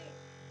sí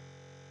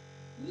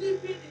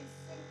living in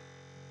sin.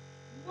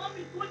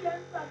 Mọ́mì tó yẹ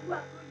ń gbàdúrà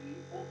tó yìí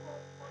ó kọ̀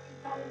ọ̀pọ̀lọpọ̀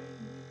ìgbà omi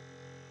yìí.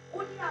 Ó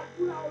ní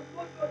àdúrà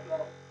olódodo.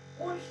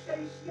 Ó ń ṣe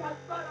iṣẹ́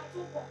agbára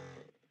tó pọ̀.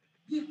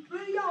 The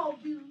prayer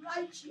of the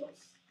righteous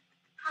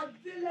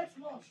availeth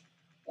much.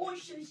 Ó ń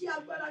ṣe iṣẹ́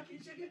agbára kì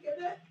í ṣe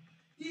kékeré.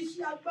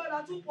 Iṣẹ́ agbára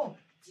tó pọ̀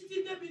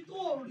títí débi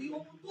tó rí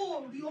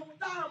ohun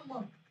tá a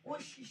mọ̀ ó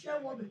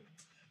ṣiṣẹ́ wọbẹ̀.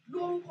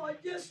 Lórúkọ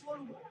Jésù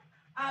Olùgbàlà.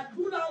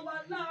 Àdúrà wa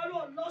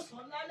láàárọ̀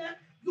lọ́sàn-án lálẹ́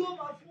yóò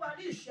máa fún wa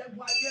ní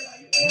ìṣẹ́gun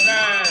ayérayé.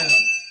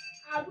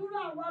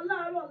 Àdúrà wa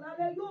láàárọ̀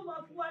lálẹ́ yóò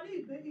máa fún wa ní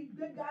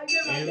ìgbéga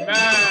ayérayé.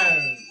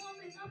 Wọ́n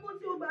mi náà bó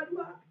tí o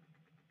gbàdúrà.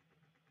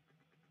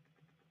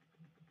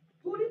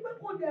 Torí pé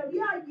kò dẹ̀ rí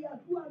àyè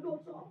àdúrà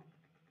lóòótọ́.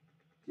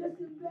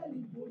 Jésù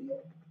bẹ́ẹ̀lì borí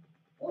ẹ̀.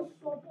 Ó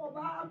sọ fún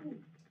ọba Ábù.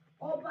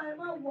 Ọba ẹ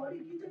má wọrí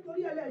kí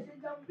nítorí ẹlẹ́ṣẹ̀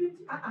jẹun bí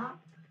ti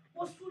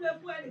mo súre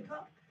fún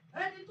ẹnìkan.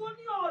 Ẹni tó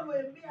ní ọ̀rọ̀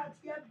èmi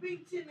àti ẹbí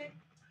tí ni.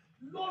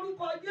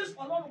 Lórúkọ Jésù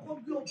Ọlọ́run kò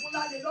gbé òkun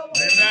lálẹ́ lọ́wọ́.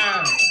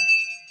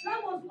 That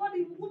was what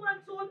the woman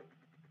told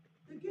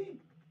the king.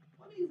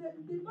 Only he said,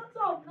 the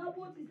matter of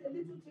Naboth is a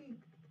little thing.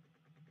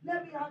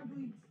 Let me handle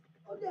it.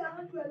 Oh, they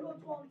handle a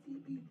lot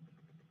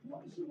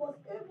until she was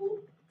able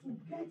to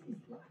get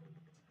his life.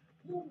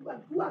 Mo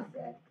gbàdúrà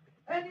sẹ́,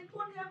 ẹni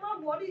tó ní ẹ má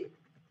wọrí,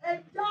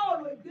 ẹ dá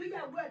ọ̀rọ̀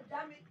ìgbéyàwó ẹ̀ dá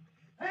mi.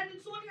 Ẹni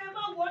tó ní ẹ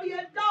má wọrí,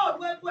 ẹ dá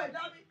ọ̀rọ̀ ẹ̀kọ́ ẹ̀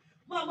dá mi.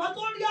 Màmá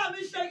tó rí àmì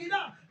ṣe yìí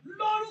náà,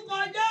 lórúkọ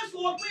Jésù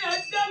òpin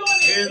ẹ̀ dé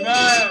lónìí.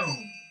 Amen.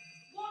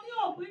 Mo ní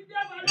òpin dé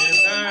bá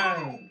lónìí.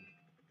 Amen.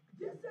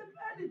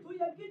 Jésébẹ́lì tó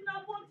yẹ kí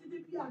Nábótì ti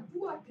fi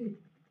àdúrà dé.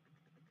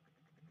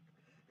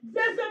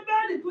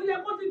 Jésébẹ́lì tó yẹ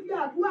kó ti fi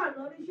àdúrà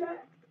náà níṣẹ́.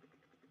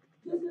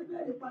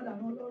 Jésébẹ́lì padà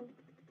rán lọ́rùn.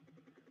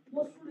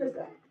 Mo súre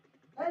sẹ́,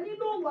 ẹni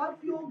ló wàá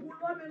fi ogun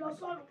rán mi lọ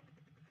sọ́run.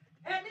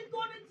 Ẹni tó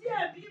ní tí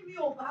ẹ̀mí mi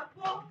ò bá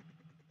bọ́,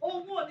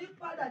 òun ò ní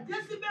padà.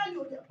 Jésébẹ́lì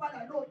ò lè padà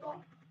lóòótọ́.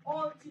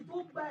 Ọ̀ǹtì tó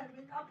gba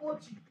ẹ̀mí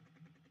Nábótì.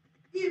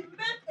 He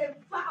made a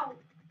vow.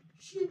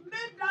 She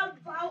made that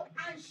vow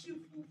and she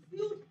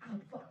fulfilled her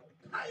vow.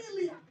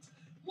 Hallelujah.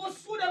 Mo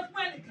súre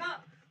fún ẹnìkan.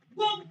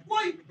 Gbogbo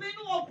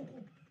ìpinnu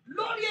òkùnkùn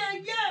lórí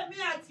ẹyẹ mi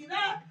àti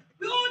rẹ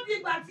bí ó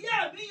dìgbà tí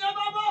ẹ̀mí yẹn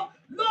bá bọ́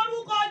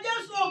lórúkọ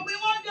Jésù òpin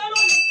wọn dé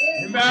lónìí.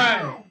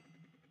 Amen.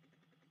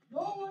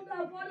 No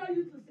wonder Father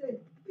used to say,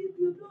 if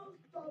you don't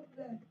stop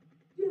them,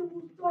 they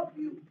will stop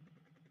you.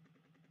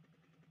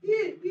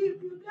 If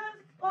you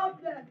don't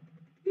stop them,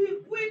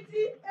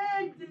 equity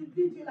aids the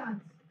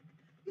vigilance.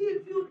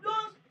 If you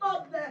don't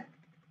stop them,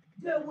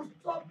 they will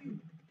stop you.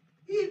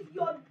 If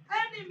your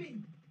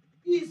enemy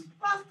is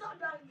faster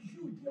than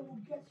you, they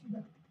will get you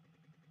down.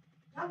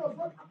 That was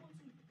what happened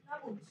to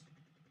Naboth.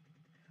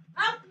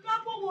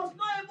 Naboth was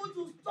not able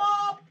to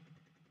stop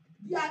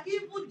their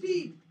evil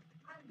deed,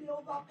 and they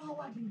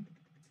overpowered him.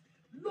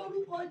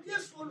 Lórúkọ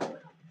Jésù Olúwa,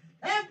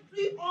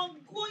 every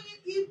ongoing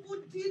evil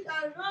deed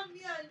around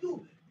me and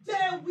you,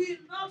 they will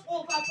not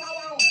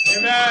overpower us.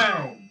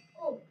 Amen.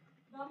 Oh,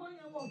 màmá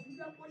yẹn wọ̀ fún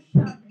jẹ́ kó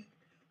ṣàmì.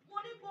 Mo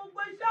ní gbogbo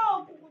iṣẹ́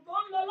òkùnkùn tó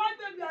ń lọ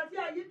lágbègbè àti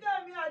àyíká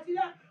mi àti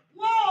rẹ̀,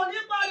 wọ́n ò ní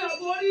padà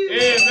borí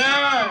rẹ̀.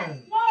 Amen.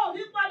 Wọ́n ò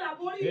ní padà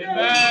borí rẹ̀.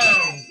 Amen.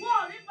 Wọ́n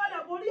ò ní padà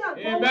borí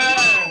àgbọ̀wọ́.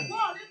 Amen.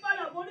 Wọ́n ò ní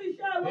padà borí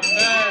iṣẹ́ wa.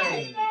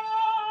 Amen.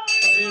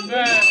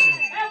 Amen.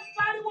 Ẹ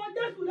pariwo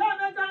Jésù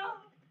lẹ́ẹ̀mẹ́ta.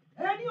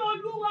 Ẹni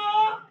Olúwa,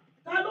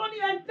 ta ló ní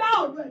ẹ dá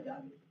ọ̀rọ̀ ẹ̀dá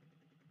mi?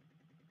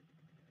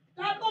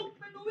 Ta ló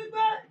pinnu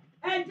wípé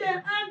ẹ̀jẹ̀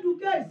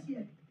àndùkẹ́sì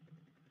ẹ̀?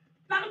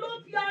 Ta ló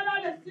fi ara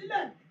rẹ̀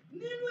sílẹ̀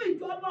nínú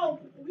ìjọba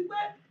òkùnkùn wípé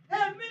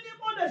èmi ni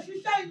mo lè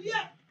ṣiṣẹ́ ilé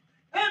ẹ̀,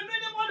 èmi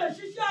ni mo lè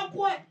ṣiṣẹ́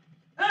ọkọ ẹ̀,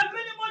 èmi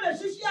ni mo lè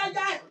ṣiṣẹ́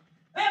aya ẹ̀,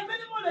 èmi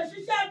ni mo lè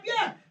ṣiṣẹ́ ẹbí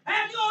ẹ̀,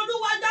 ẹni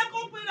Olúwa jẹ́ kó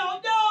pinnu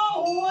ọdẹ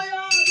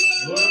òòyà.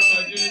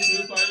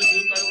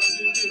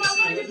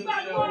 Bàbá yìí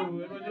gbàdúrà,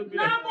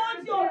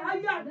 Nábótì ọ̀rọ̀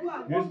ayé àdúrà,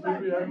 wọ́n gbà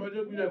ẹ̀. gbilẹ̀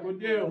ẹ̀mọ́jọ́ gbilẹ̀ kó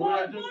dé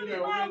òwúrọ̀jọ́ gbilẹ̀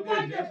òwúrọ̀ dé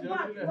jésù ó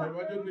gbilẹ̀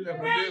ẹ̀mọ́jọ́ gbilẹ̀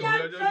kó dé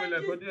òwúrọ̀jọ́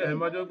gbilẹ̀ kó dé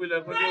ẹ̀mọ́jọ́ gbilẹ̀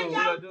kó dé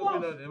òwúrọ̀jọ́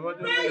gbilẹ̀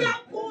ẹ̀mọ́jọ́ gbilẹ̀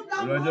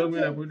òwúrọ̀jọ́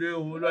gbilẹ̀ kó dé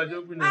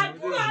òwúrọ̀jọ́ gbilẹ̀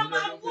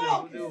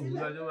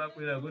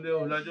kó dé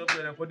òwúrọ̀jọ́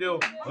gbilẹ̀ kó dé òwúrọ̀jọ́ gbilẹ̀ kó dé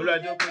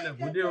òwúrọ̀jọ́ gbilẹ̀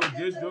kó dé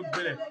jésù ó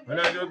gbilẹ̀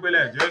òwúrọ̀jọ́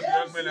gbilẹ̀ jésù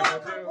ó gbilẹ̀ kó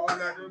dé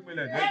òwúrọ̀jọ́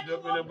gbilẹ̀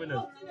jésù ó gbilẹ̀ gbilẹ̀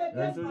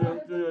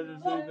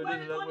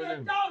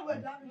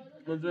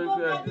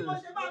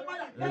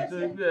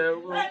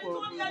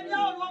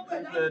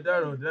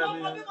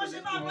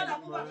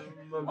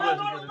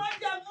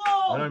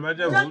Ọlọ́run má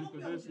jẹ́ òwúrú kò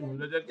tó sùn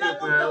lọ́jọ́ kí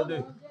òpin rẹ̀ ó dé.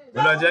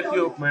 Ọlọ́jẹ́ kí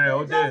òpin rẹ̀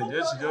ó dé.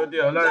 Jésù ló dé.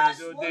 Ọlọ́run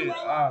ló dé.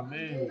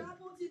 Àmín.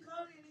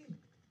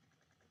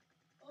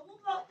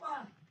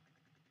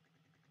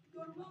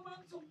 Yorùbá máa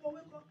ń tún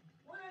pòwe kan.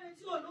 Wọ́n lẹ́ni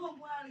tí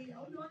olóògùn àrìyá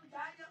ó lọ ń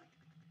jáyá.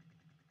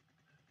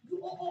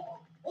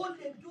 O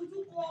lè dojú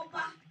kọ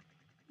ọba.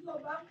 Bí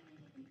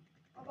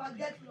ọba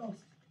get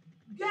lost.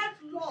 Get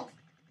lost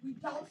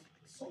without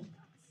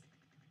substance.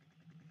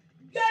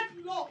 Get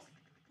lost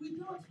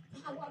without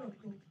power of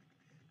God.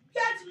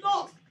 Get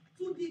lost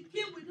to the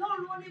king without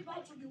running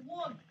back to the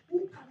one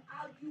who can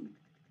argue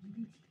the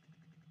victory.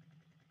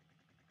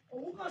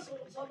 Òun kàn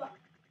sọ̀rọ̀ sọ́ba.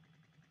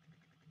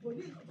 Kò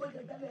ní nǹkan tó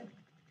jẹ tẹ́lẹ̀.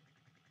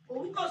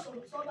 Òun kàn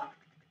sọ̀rọ̀ sọ́ba.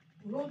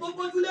 Kò lóhun tó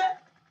gbójúlé.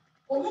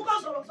 Òun kàn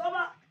sọ̀rọ̀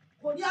sọ́ba.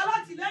 Kò ní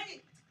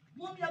alátìlẹ́yìn.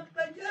 Mo ní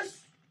ẹgbẹ́ Jésù.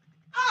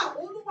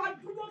 Olúwa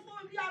dúró fún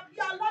mi bí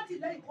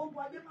alátìlẹ́yìn kó bu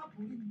ayé má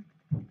borí mi.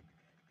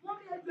 Mo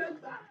ní ẹgbẹ́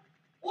gbà.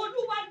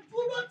 Olúwa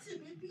dúró tì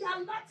mí bí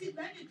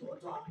alátìlẹ́yìn tó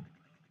tọ́.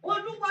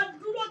 Olúwa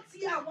dúró ti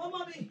àwọn ọmọ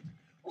mi.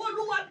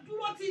 Olúwa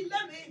dúró ti ilé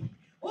mi.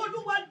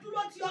 Olúwa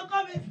dúró ti ọkọ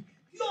mi.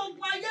 Kí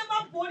ogun ayé má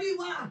borí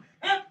wa.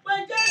 Ẹ pé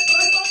Jésù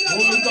ẹ̀kọ́ mi.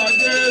 Olúwa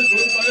Jésù,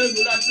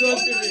 Olúwa dúró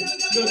tì mí.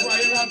 Kí ogun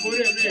ayé má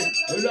borí mi.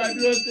 Olúwa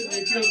dúró tì mí.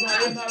 Kí ogun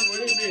ayé má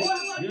borí mi.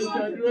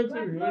 Jésù dúró tì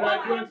mí. Olúwa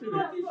dúró tì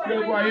mí. Kí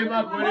ogun ayé má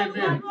borí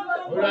mi.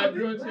 Olúwa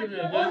dúró tì mí.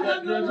 Jésù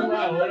dúró tì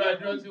wá. Olúwa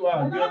dúró tì wá.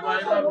 Kí ogun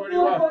ayé má borí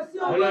wa.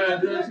 Olúwa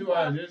dúró tì wá.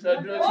 Jésù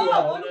dúró tì wá.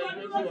 Olúwa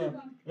dúró tì wá.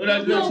 Olúwa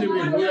dúró tì mí.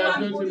 Olúwa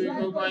dúró tì mí.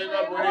 Kí ogun ayé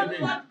má borí mi.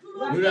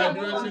 Olúwa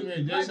dúró tì mí.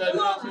 Jésù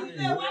dúró tì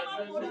mí. Olúwa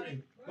dúró tì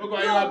mí. Gbogbo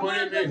ayé wa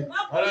borí mi.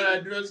 Olúwa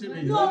dúró tì mí.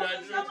 Olúwa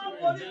dúró tì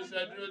mí. Jésù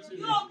dúró tì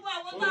mí.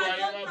 Gbogbo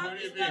ayé wa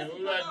borí mi.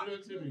 Olúwa dúró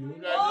tì mí.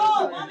 Olúwa dúró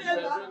tì mí.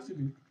 Jésù dúró tì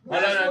mí.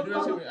 Olúwa dúró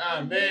tì mí.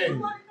 Amen.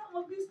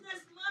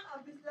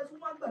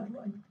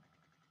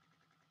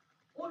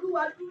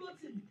 Olúwa dúró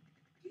tì mí.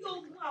 Kí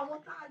ogun àwọn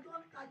tá a jọ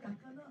ń tajà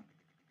kan náà.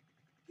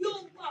 Kí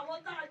ogun àwọn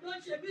tá a jọ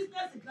ń ṣe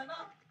bísínẹ́sì kan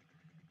náà.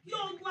 Kí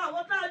ogun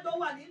àwọn tá a jọ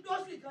wà ní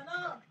indọ́sírì kan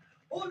náà.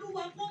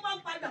 Olúwa kó má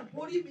padà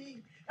borí mi.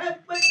 Ẹ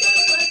pé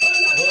Jésù ẹ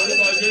tọ́jú àgbà.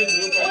 Orúkọ Jésù,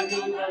 orúkọ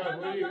Jésù, orúkọ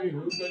borí mi.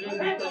 Orúkọ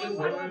Jésù,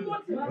 orúkọ Jésù.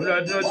 Olúwa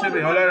dúró tì mí.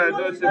 Olúwa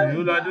dúró tì mí.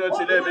 Olúwa dúró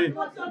tì lé mi.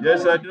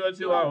 Jésù dúró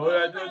tì wá.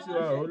 Olúwa dúró tì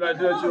wá. Olúwa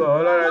dúró tì wá.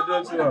 Olúwa dúró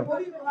tì wá.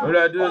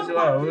 Olúwa dúró tì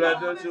wá. Olúwa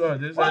dúró tì wá.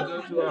 Jésù dúró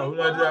tì wá.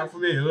 Olúwa dúró fún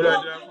mi. Olúwa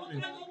dúró fún mi.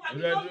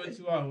 Olúwa dúró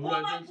tì wá. Olúwa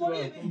dúró tì wá.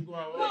 Gbogbo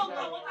àwọn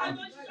ọ̀sán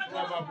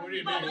wa máa borí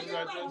mi.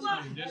 Olúwa dúró tì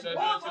mí. Jésù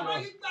dúró tì wá.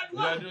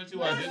 Olúwa dúró tì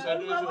wá. Jésù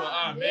dúró tì wá.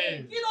 Amen.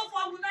 Kí ló fọ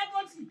ọ̀gùn náà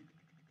bọ́tì?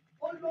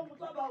 Ó lóhun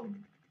tó bá òun.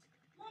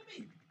 Mọ́mì,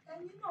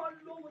 ẹ̀yin náà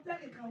lóhun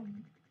tẹ́nìkan òun.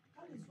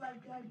 That is why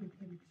God will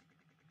tell you.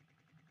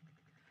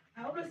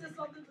 I always say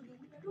something to the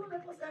women. Don't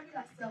let us envy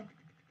ourselves.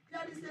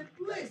 There is a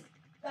place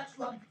that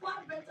you are far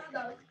better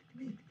than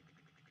me.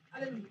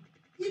 Hallelujah.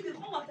 If you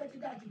come after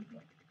that,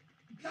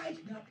 guide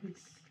that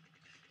place.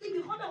 If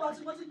you come about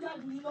what you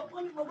guide, you know,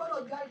 only my God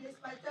will guide.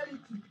 It's my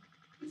territory.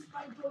 It's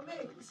my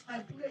domain. It's my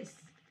place.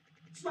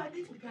 So I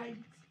need to guide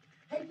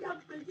it. And you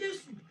have to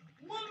Jesus.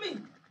 Mommy,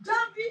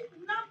 David,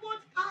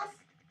 Naboth has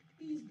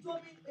his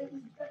domain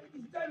and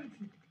his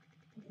territory.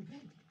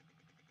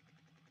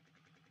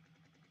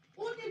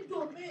 Only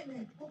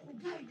domain will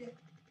guide it.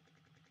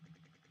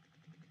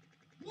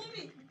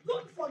 Mommy,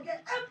 don't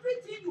forget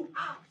everything you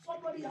have,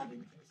 somebody have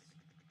interest.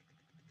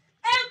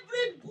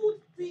 Every good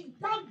thing,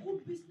 that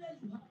good business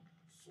you have,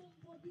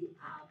 somebody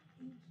have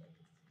interest.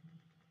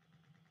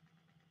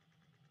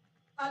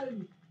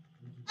 Hallelujah.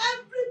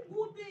 Every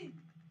good thing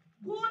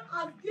God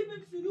has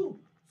given to you,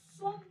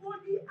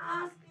 somebody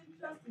has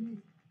interest in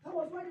it. That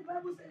was why the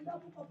Bible said in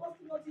that book of 1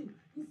 Timothy,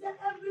 he said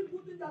every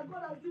good thing that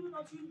God has given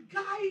unto you,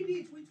 guide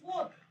it with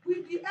what?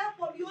 With the help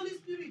of the Holy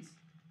Spirit.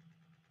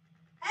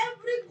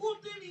 Every good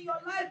thing in your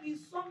life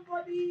is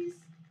somebody's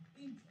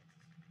interest.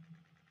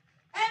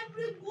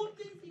 Every good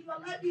thing in your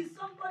life is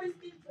somebody's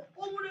interest.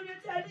 Ohun rere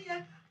tí ẹ ní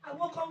yẹn,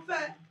 àwọn kan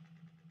fẹ́.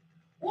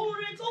 Ohun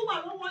rere tó wà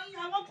lọ́wọ́ yín,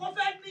 àwọn kan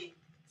fẹ́ ní.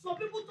 So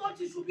people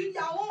thought it should be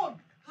their own.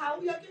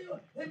 Àwọn yẹ kí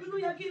èmi ló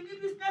yẹ kí ní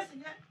business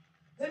yẹn.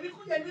 Èmi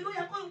ló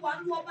yẹ kó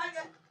ìwà ní ọba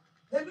yẹn.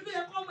 Èmi ló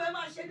yẹ kó ọmọ ẹ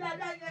máa ṣe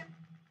dáadáa yẹn.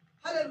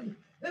 Hallelujah.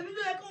 Èmi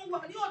ló yẹ kó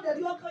wà ní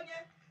ọ̀dẹ̀rí ọkàn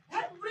yẹn.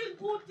 Every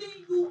good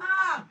thing you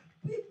have,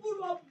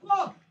 people of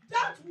God,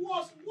 that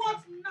was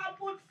what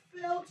Naboth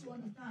failed to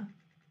understand.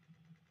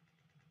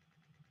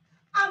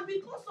 And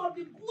because of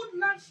the good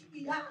land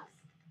he has,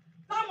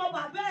 táwọn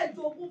bàbá ẹ̀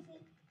jogún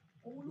fún,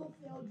 òun ló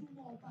fẹ́ ọdún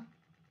mọ́ ọba.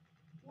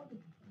 Wọ́n lè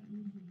pa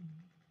lórí òun.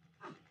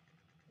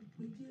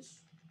 Ẹ̀pẹ̀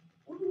Jésù.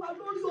 Olúwa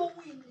lórí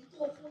ohun ìní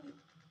tó fún mi.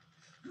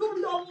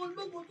 lórí ọmọ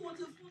ológun tó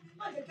ti fún mi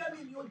má jẹ́ kẹ́mi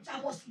mi ó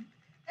jábọ́ sí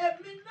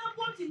ẹ̀mí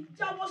nábó ti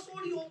jábọ́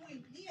sórí ohun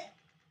ìní ẹ̀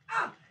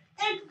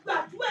ẹ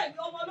gbàdúrà ẹ̀mí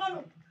ọmọ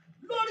Ọlọ́run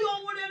lórí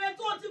ohun rere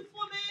tó ti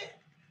fún mi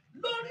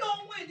lórí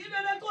ohun ìní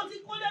rere tó ti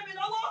kó lé mi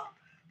lọ́wọ́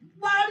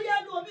wárí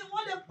ẹlòmíì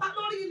wọ́n lè pa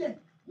lórí ilẹ̀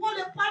wọ́n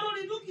lè pa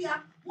lórí dúkìá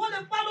wọ́n lè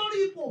pa lórí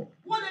ipò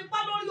wọ́n lè pa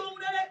lórí ohun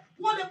rere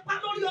wọ́n lè pa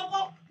lórí ọkọ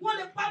wọ́n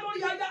lè pa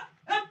lórí aya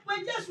ẹ pé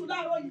Jésù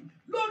láàárọ̀ yìí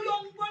lórí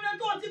ohun rere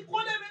tó ti kó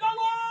lé mi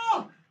lọ́wọ́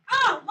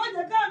má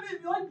jẹ́ ká mi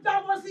ó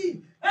jábọ́ sí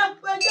ẹ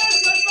pé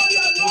Jésù lórí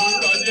ọdún.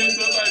 Orúkọ Jésù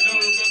ọba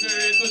ìdánwò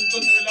kékeré tó ti tó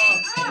ti lọ.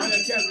 Má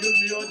jẹ́ kí ẹ̀mí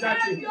mi ó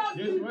jáde.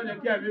 Jésù má jẹ́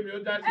kí ẹ̀mí mi ó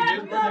jáde.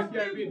 Jésù má jẹ́ kí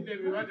ẹ̀mí ìdílé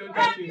mi má jẹ́ ó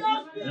jáde.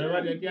 Jésù má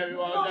jẹ́ kí ẹ̀mí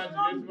wa ó jáde.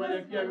 Jésù má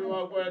jẹ́ kí ẹ̀mí wa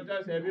ó gbọ́dọ̀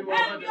jáde. Ẹ̀mí wa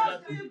má jẹ́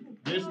jáde.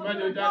 Jésù má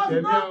jẹ́ jáde.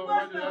 Ẹ̀mí wa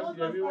má jẹ́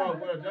jáde. Ẹ̀mí wa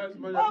gbọ́dọ̀ jáde.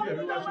 Má jẹ́ kí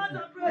ẹ̀mí wa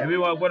ṣùkú. Ẹ̀mí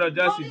wa gbọ́dọ̀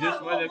jáde.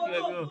 Jésù má jẹ́ kí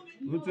ẹ̀mí wa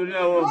nítorí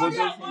àwọn ògo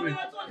tó fún mi.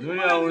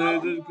 Lórí àwọn ohun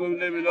tó kó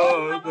lé mi lọ́wọ́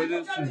orúkọ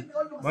Jésù.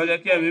 Má jẹ́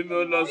kí ẹ̀mí mi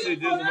ó lọ sí.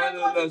 Jésù má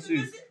jẹ́ ó lọ sí.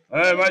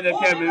 Má jẹ́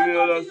kí ẹ̀mí mi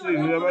ó lọ sí.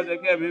 Má jẹ́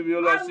kí ẹ̀mí mi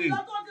ó lọ sí.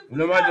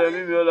 Ilé má jẹ́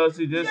ẹ̀mí mi ó lọ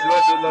sí. Jésù má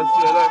jẹ́ ó lọ sí.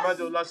 Ọlọ́run má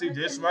jẹ́ ó lọ sí.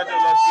 Jésù má jẹ́ ó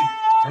lọ sí.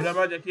 Ilé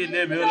má jẹ́ kí ilé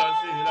mi ó lọ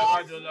sí. Ilé má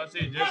jẹ́ ó lọ sí.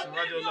 Jésù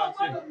má jẹ́ ó lọ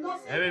sí.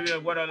 Ẹ̀mí mi ò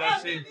gbọ́dọ̀ lọ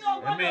sí.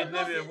 Ẹ̀mí ilé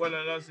mi ò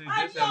gbọ́dọ̀ lọ sí.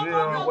 Jésù ẹ̀mí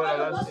mi ò gbọ́dọ̀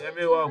lọ sí.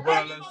 Ẹ̀mí wa ò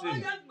gbọ́dọ̀ lọ sí.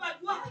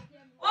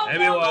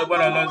 Ẹ̀mí wa ò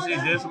gbọ́dọ̀ lọ sí.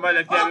 Jésù má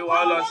jẹ́ kí ẹ̀mí wa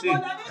ó lọ sí.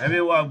 Ẹ̀mí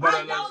wa ò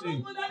gbọ́dọ̀ lọ sí.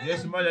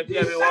 Jésù má jẹ́ kí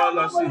ẹ̀mí wa ó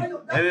lọ sí.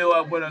 Ẹ̀mí wa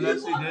ò gbọ́dọ̀ lọ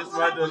sí. Jésù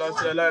má jẹ́ ó lọ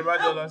sí. Ọlọ́run má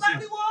jẹ́ ó lọ sí.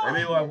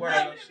 Ẹ̀mí wa ò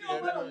gbọ́dọ̀ lọ sí.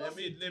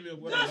 Ẹ̀mí ilé mi ò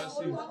gbọ́dọ̀ lọ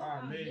sí.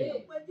 Àmín.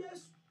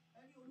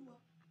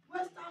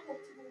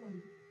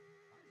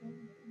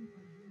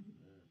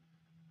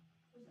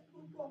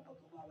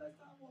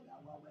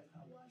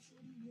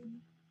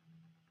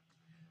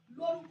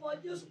 Lórúkọ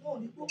Jésù wọn ò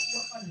ní gbókù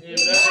wá padà.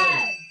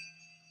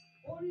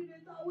 Oríire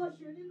tá a wá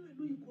ṣe nínú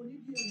ìlú yìí kò ní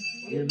di ẹ̀rù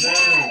fún wa.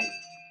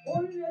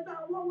 Oríire tá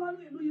a wá wá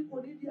ní ìlú yìí kò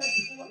ní di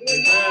ẹ̀rù fún wa.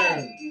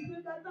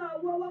 Ìgbéga tá a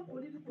wá wá kò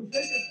ní di kò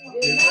ṣeé ṣe fún wa.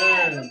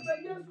 Ẹgbẹ́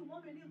Jésù mọ́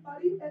mi ní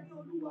parí ẹni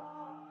Olúwa.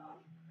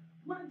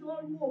 Má jọ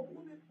ru òkú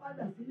mi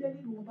padà sílé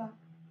nínú ọba.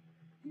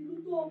 Ìlú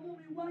tó mú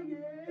mi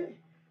wáyé.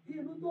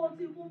 Ìlú tó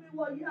ti mú mi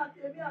wọ̀nyí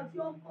àtẹ̀mí àti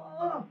ọkọ.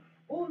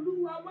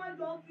 Olúwa má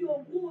jọ fi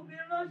òkú mi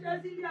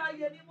ránṣẹ́ sílé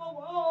ayé ni mo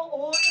wọ̀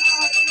ó yá.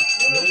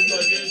 Orúkọ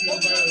Jésù bá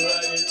ìrọ̀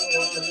ayé ní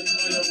wọn, Jésù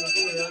má jẹ́ òkú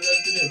mi ránṣẹ́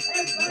sílẹ̀.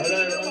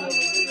 Ọlọ́run má jẹ́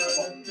òkú mi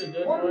ránṣẹ́ sílẹ̀. Jésù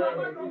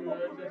má jẹ́ òkú mi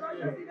ránṣẹ́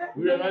sílẹ̀.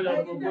 Wíwẹ̀ má jẹ́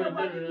òkú mi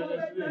ránṣẹ́ sílẹ̀.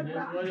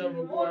 Jésù má jẹ́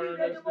òkú wa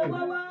ránṣẹ́ sílẹ̀.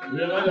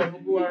 Wíwẹ̀ má jẹ́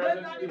òkú wa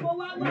ránṣẹ́ sílẹ̀.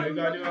 Wíwẹ̀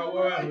ga ní wa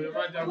wọ́ ẹ̀. Wíwẹ̀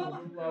má jẹ́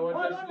òkú wa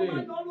ránṣẹ́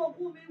sílẹ̀.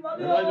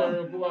 Wíwẹ̀ má jẹ́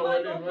òkú wa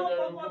wọlé. Má jẹ́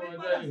òkú wa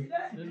jáde.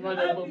 Jésù má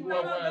jẹ́ òkú wa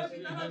padà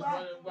sílẹ̀. Jésù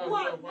má jẹ́ òkú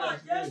wa padà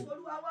sílẹ̀.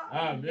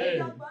 Àmín.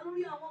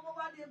 Àwọn ọmọ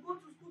wa dey go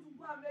to school to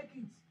go and make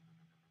it.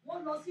 Wọ́n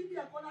lọ sí ilé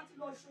ẹ̀kọ́ láti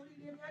lọ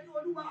ṣoríire ní ẹni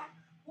Olúwa.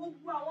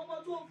 Gbogbo àwọn ọmọ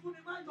tó ń fún mi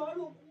máa ń jọ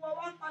olóòkú wọn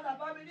wá padà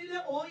bá mi nílé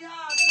òóyá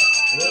àdúrà.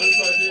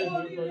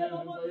 Oríire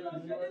lọ́mọ mi lọ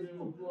ṣe ní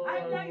sùkúl.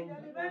 Ajá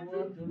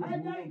ìdẹ̀lẹ́mẹ́tì,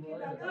 ajá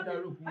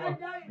ìkìdàgàdì,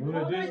 ajá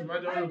ìkọ́lé,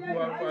 ajá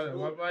ìkọ́lé.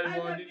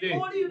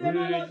 Oríire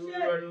lọ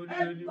ṣe.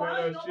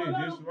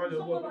 Jésù má jẹ́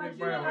gbọ́ kó mi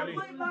padà wálé.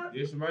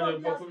 Jésù má jẹ́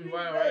gbọ́ kó mi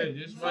padà wálé.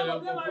 Jésù má jẹ́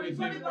gbọ́ kó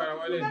mi padà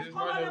wálé. Jésù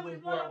má jẹ́ gbọ́ kó mi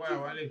padà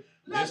wálé.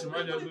 Jésù má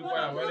jẹ́ gbé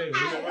padà wálé.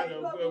 Jésù má jẹ́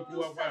gbé kú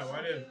wa padà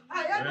wálé.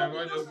 Jésù má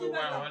jẹ́ gbé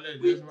padà wálé.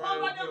 Jésù má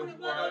jẹ́ gbé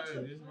kú wa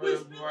wálé.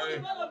 Jésù má jẹ́ gbé wálé.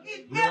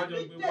 Jésù má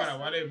jẹ́ gbé padà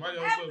wálé. Má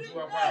jẹ́ gbé kú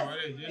wa padà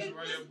wálé. Jésù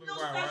má jẹ́ gbé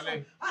padà wálé.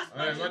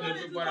 Má jẹ́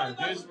gbé padà.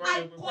 Jésù má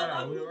jẹ́ gbé padà.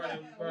 Má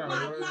jẹ́ gbé padà.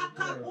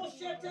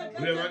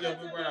 Má jẹ́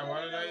gbé padà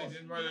wálé láyé.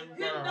 Jésù má jẹ́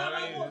gbé padà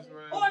wálé. Jésù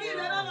má jẹ́ gbé padà.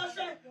 Oríire lọ́wọ́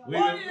ṣe.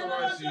 Oríire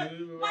lọ́wọ́ ṣe.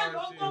 Má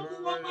jọ gbókù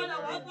wọn padà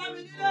wá bá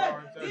mi nílé.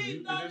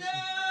 In the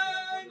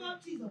name of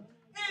Jesus.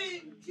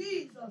 In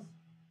Jesus'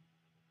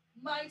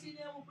 mighty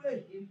name we pray.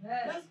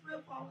 Amen. Let's pray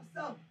for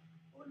ourselves.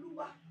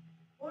 Olúwa,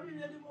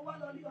 oríire ni mo wá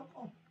lọ ní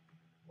ọkọ.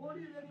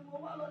 Oríire ni mo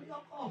wá lọ ní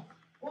ọkọ.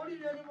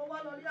 Oríire ni mo wá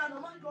lọ ní àná.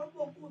 Má jọ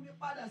gbókù mi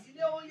padà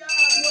sílé ó yá.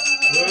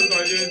 Orúkọ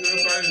Jésù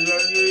ká ìlọ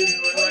ní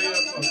ìwé wáyé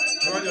ọkọ.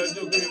 Má jọ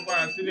gbókù mi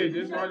padà sílé.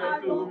 Jésù má jọ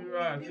gbókù mi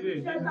padà sílé.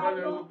 Jésù má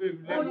jọ gbókù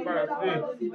mi padà sílé.